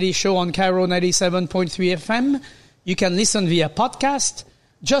Society show on Cairo 97.3 FM, you can listen via podcast.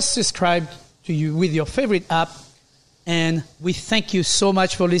 Just subscribe to you with your favorite app. And we thank you so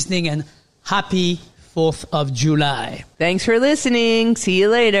much for listening, and happy 4th of July. Thanks for listening. See you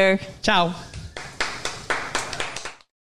later. Ciao.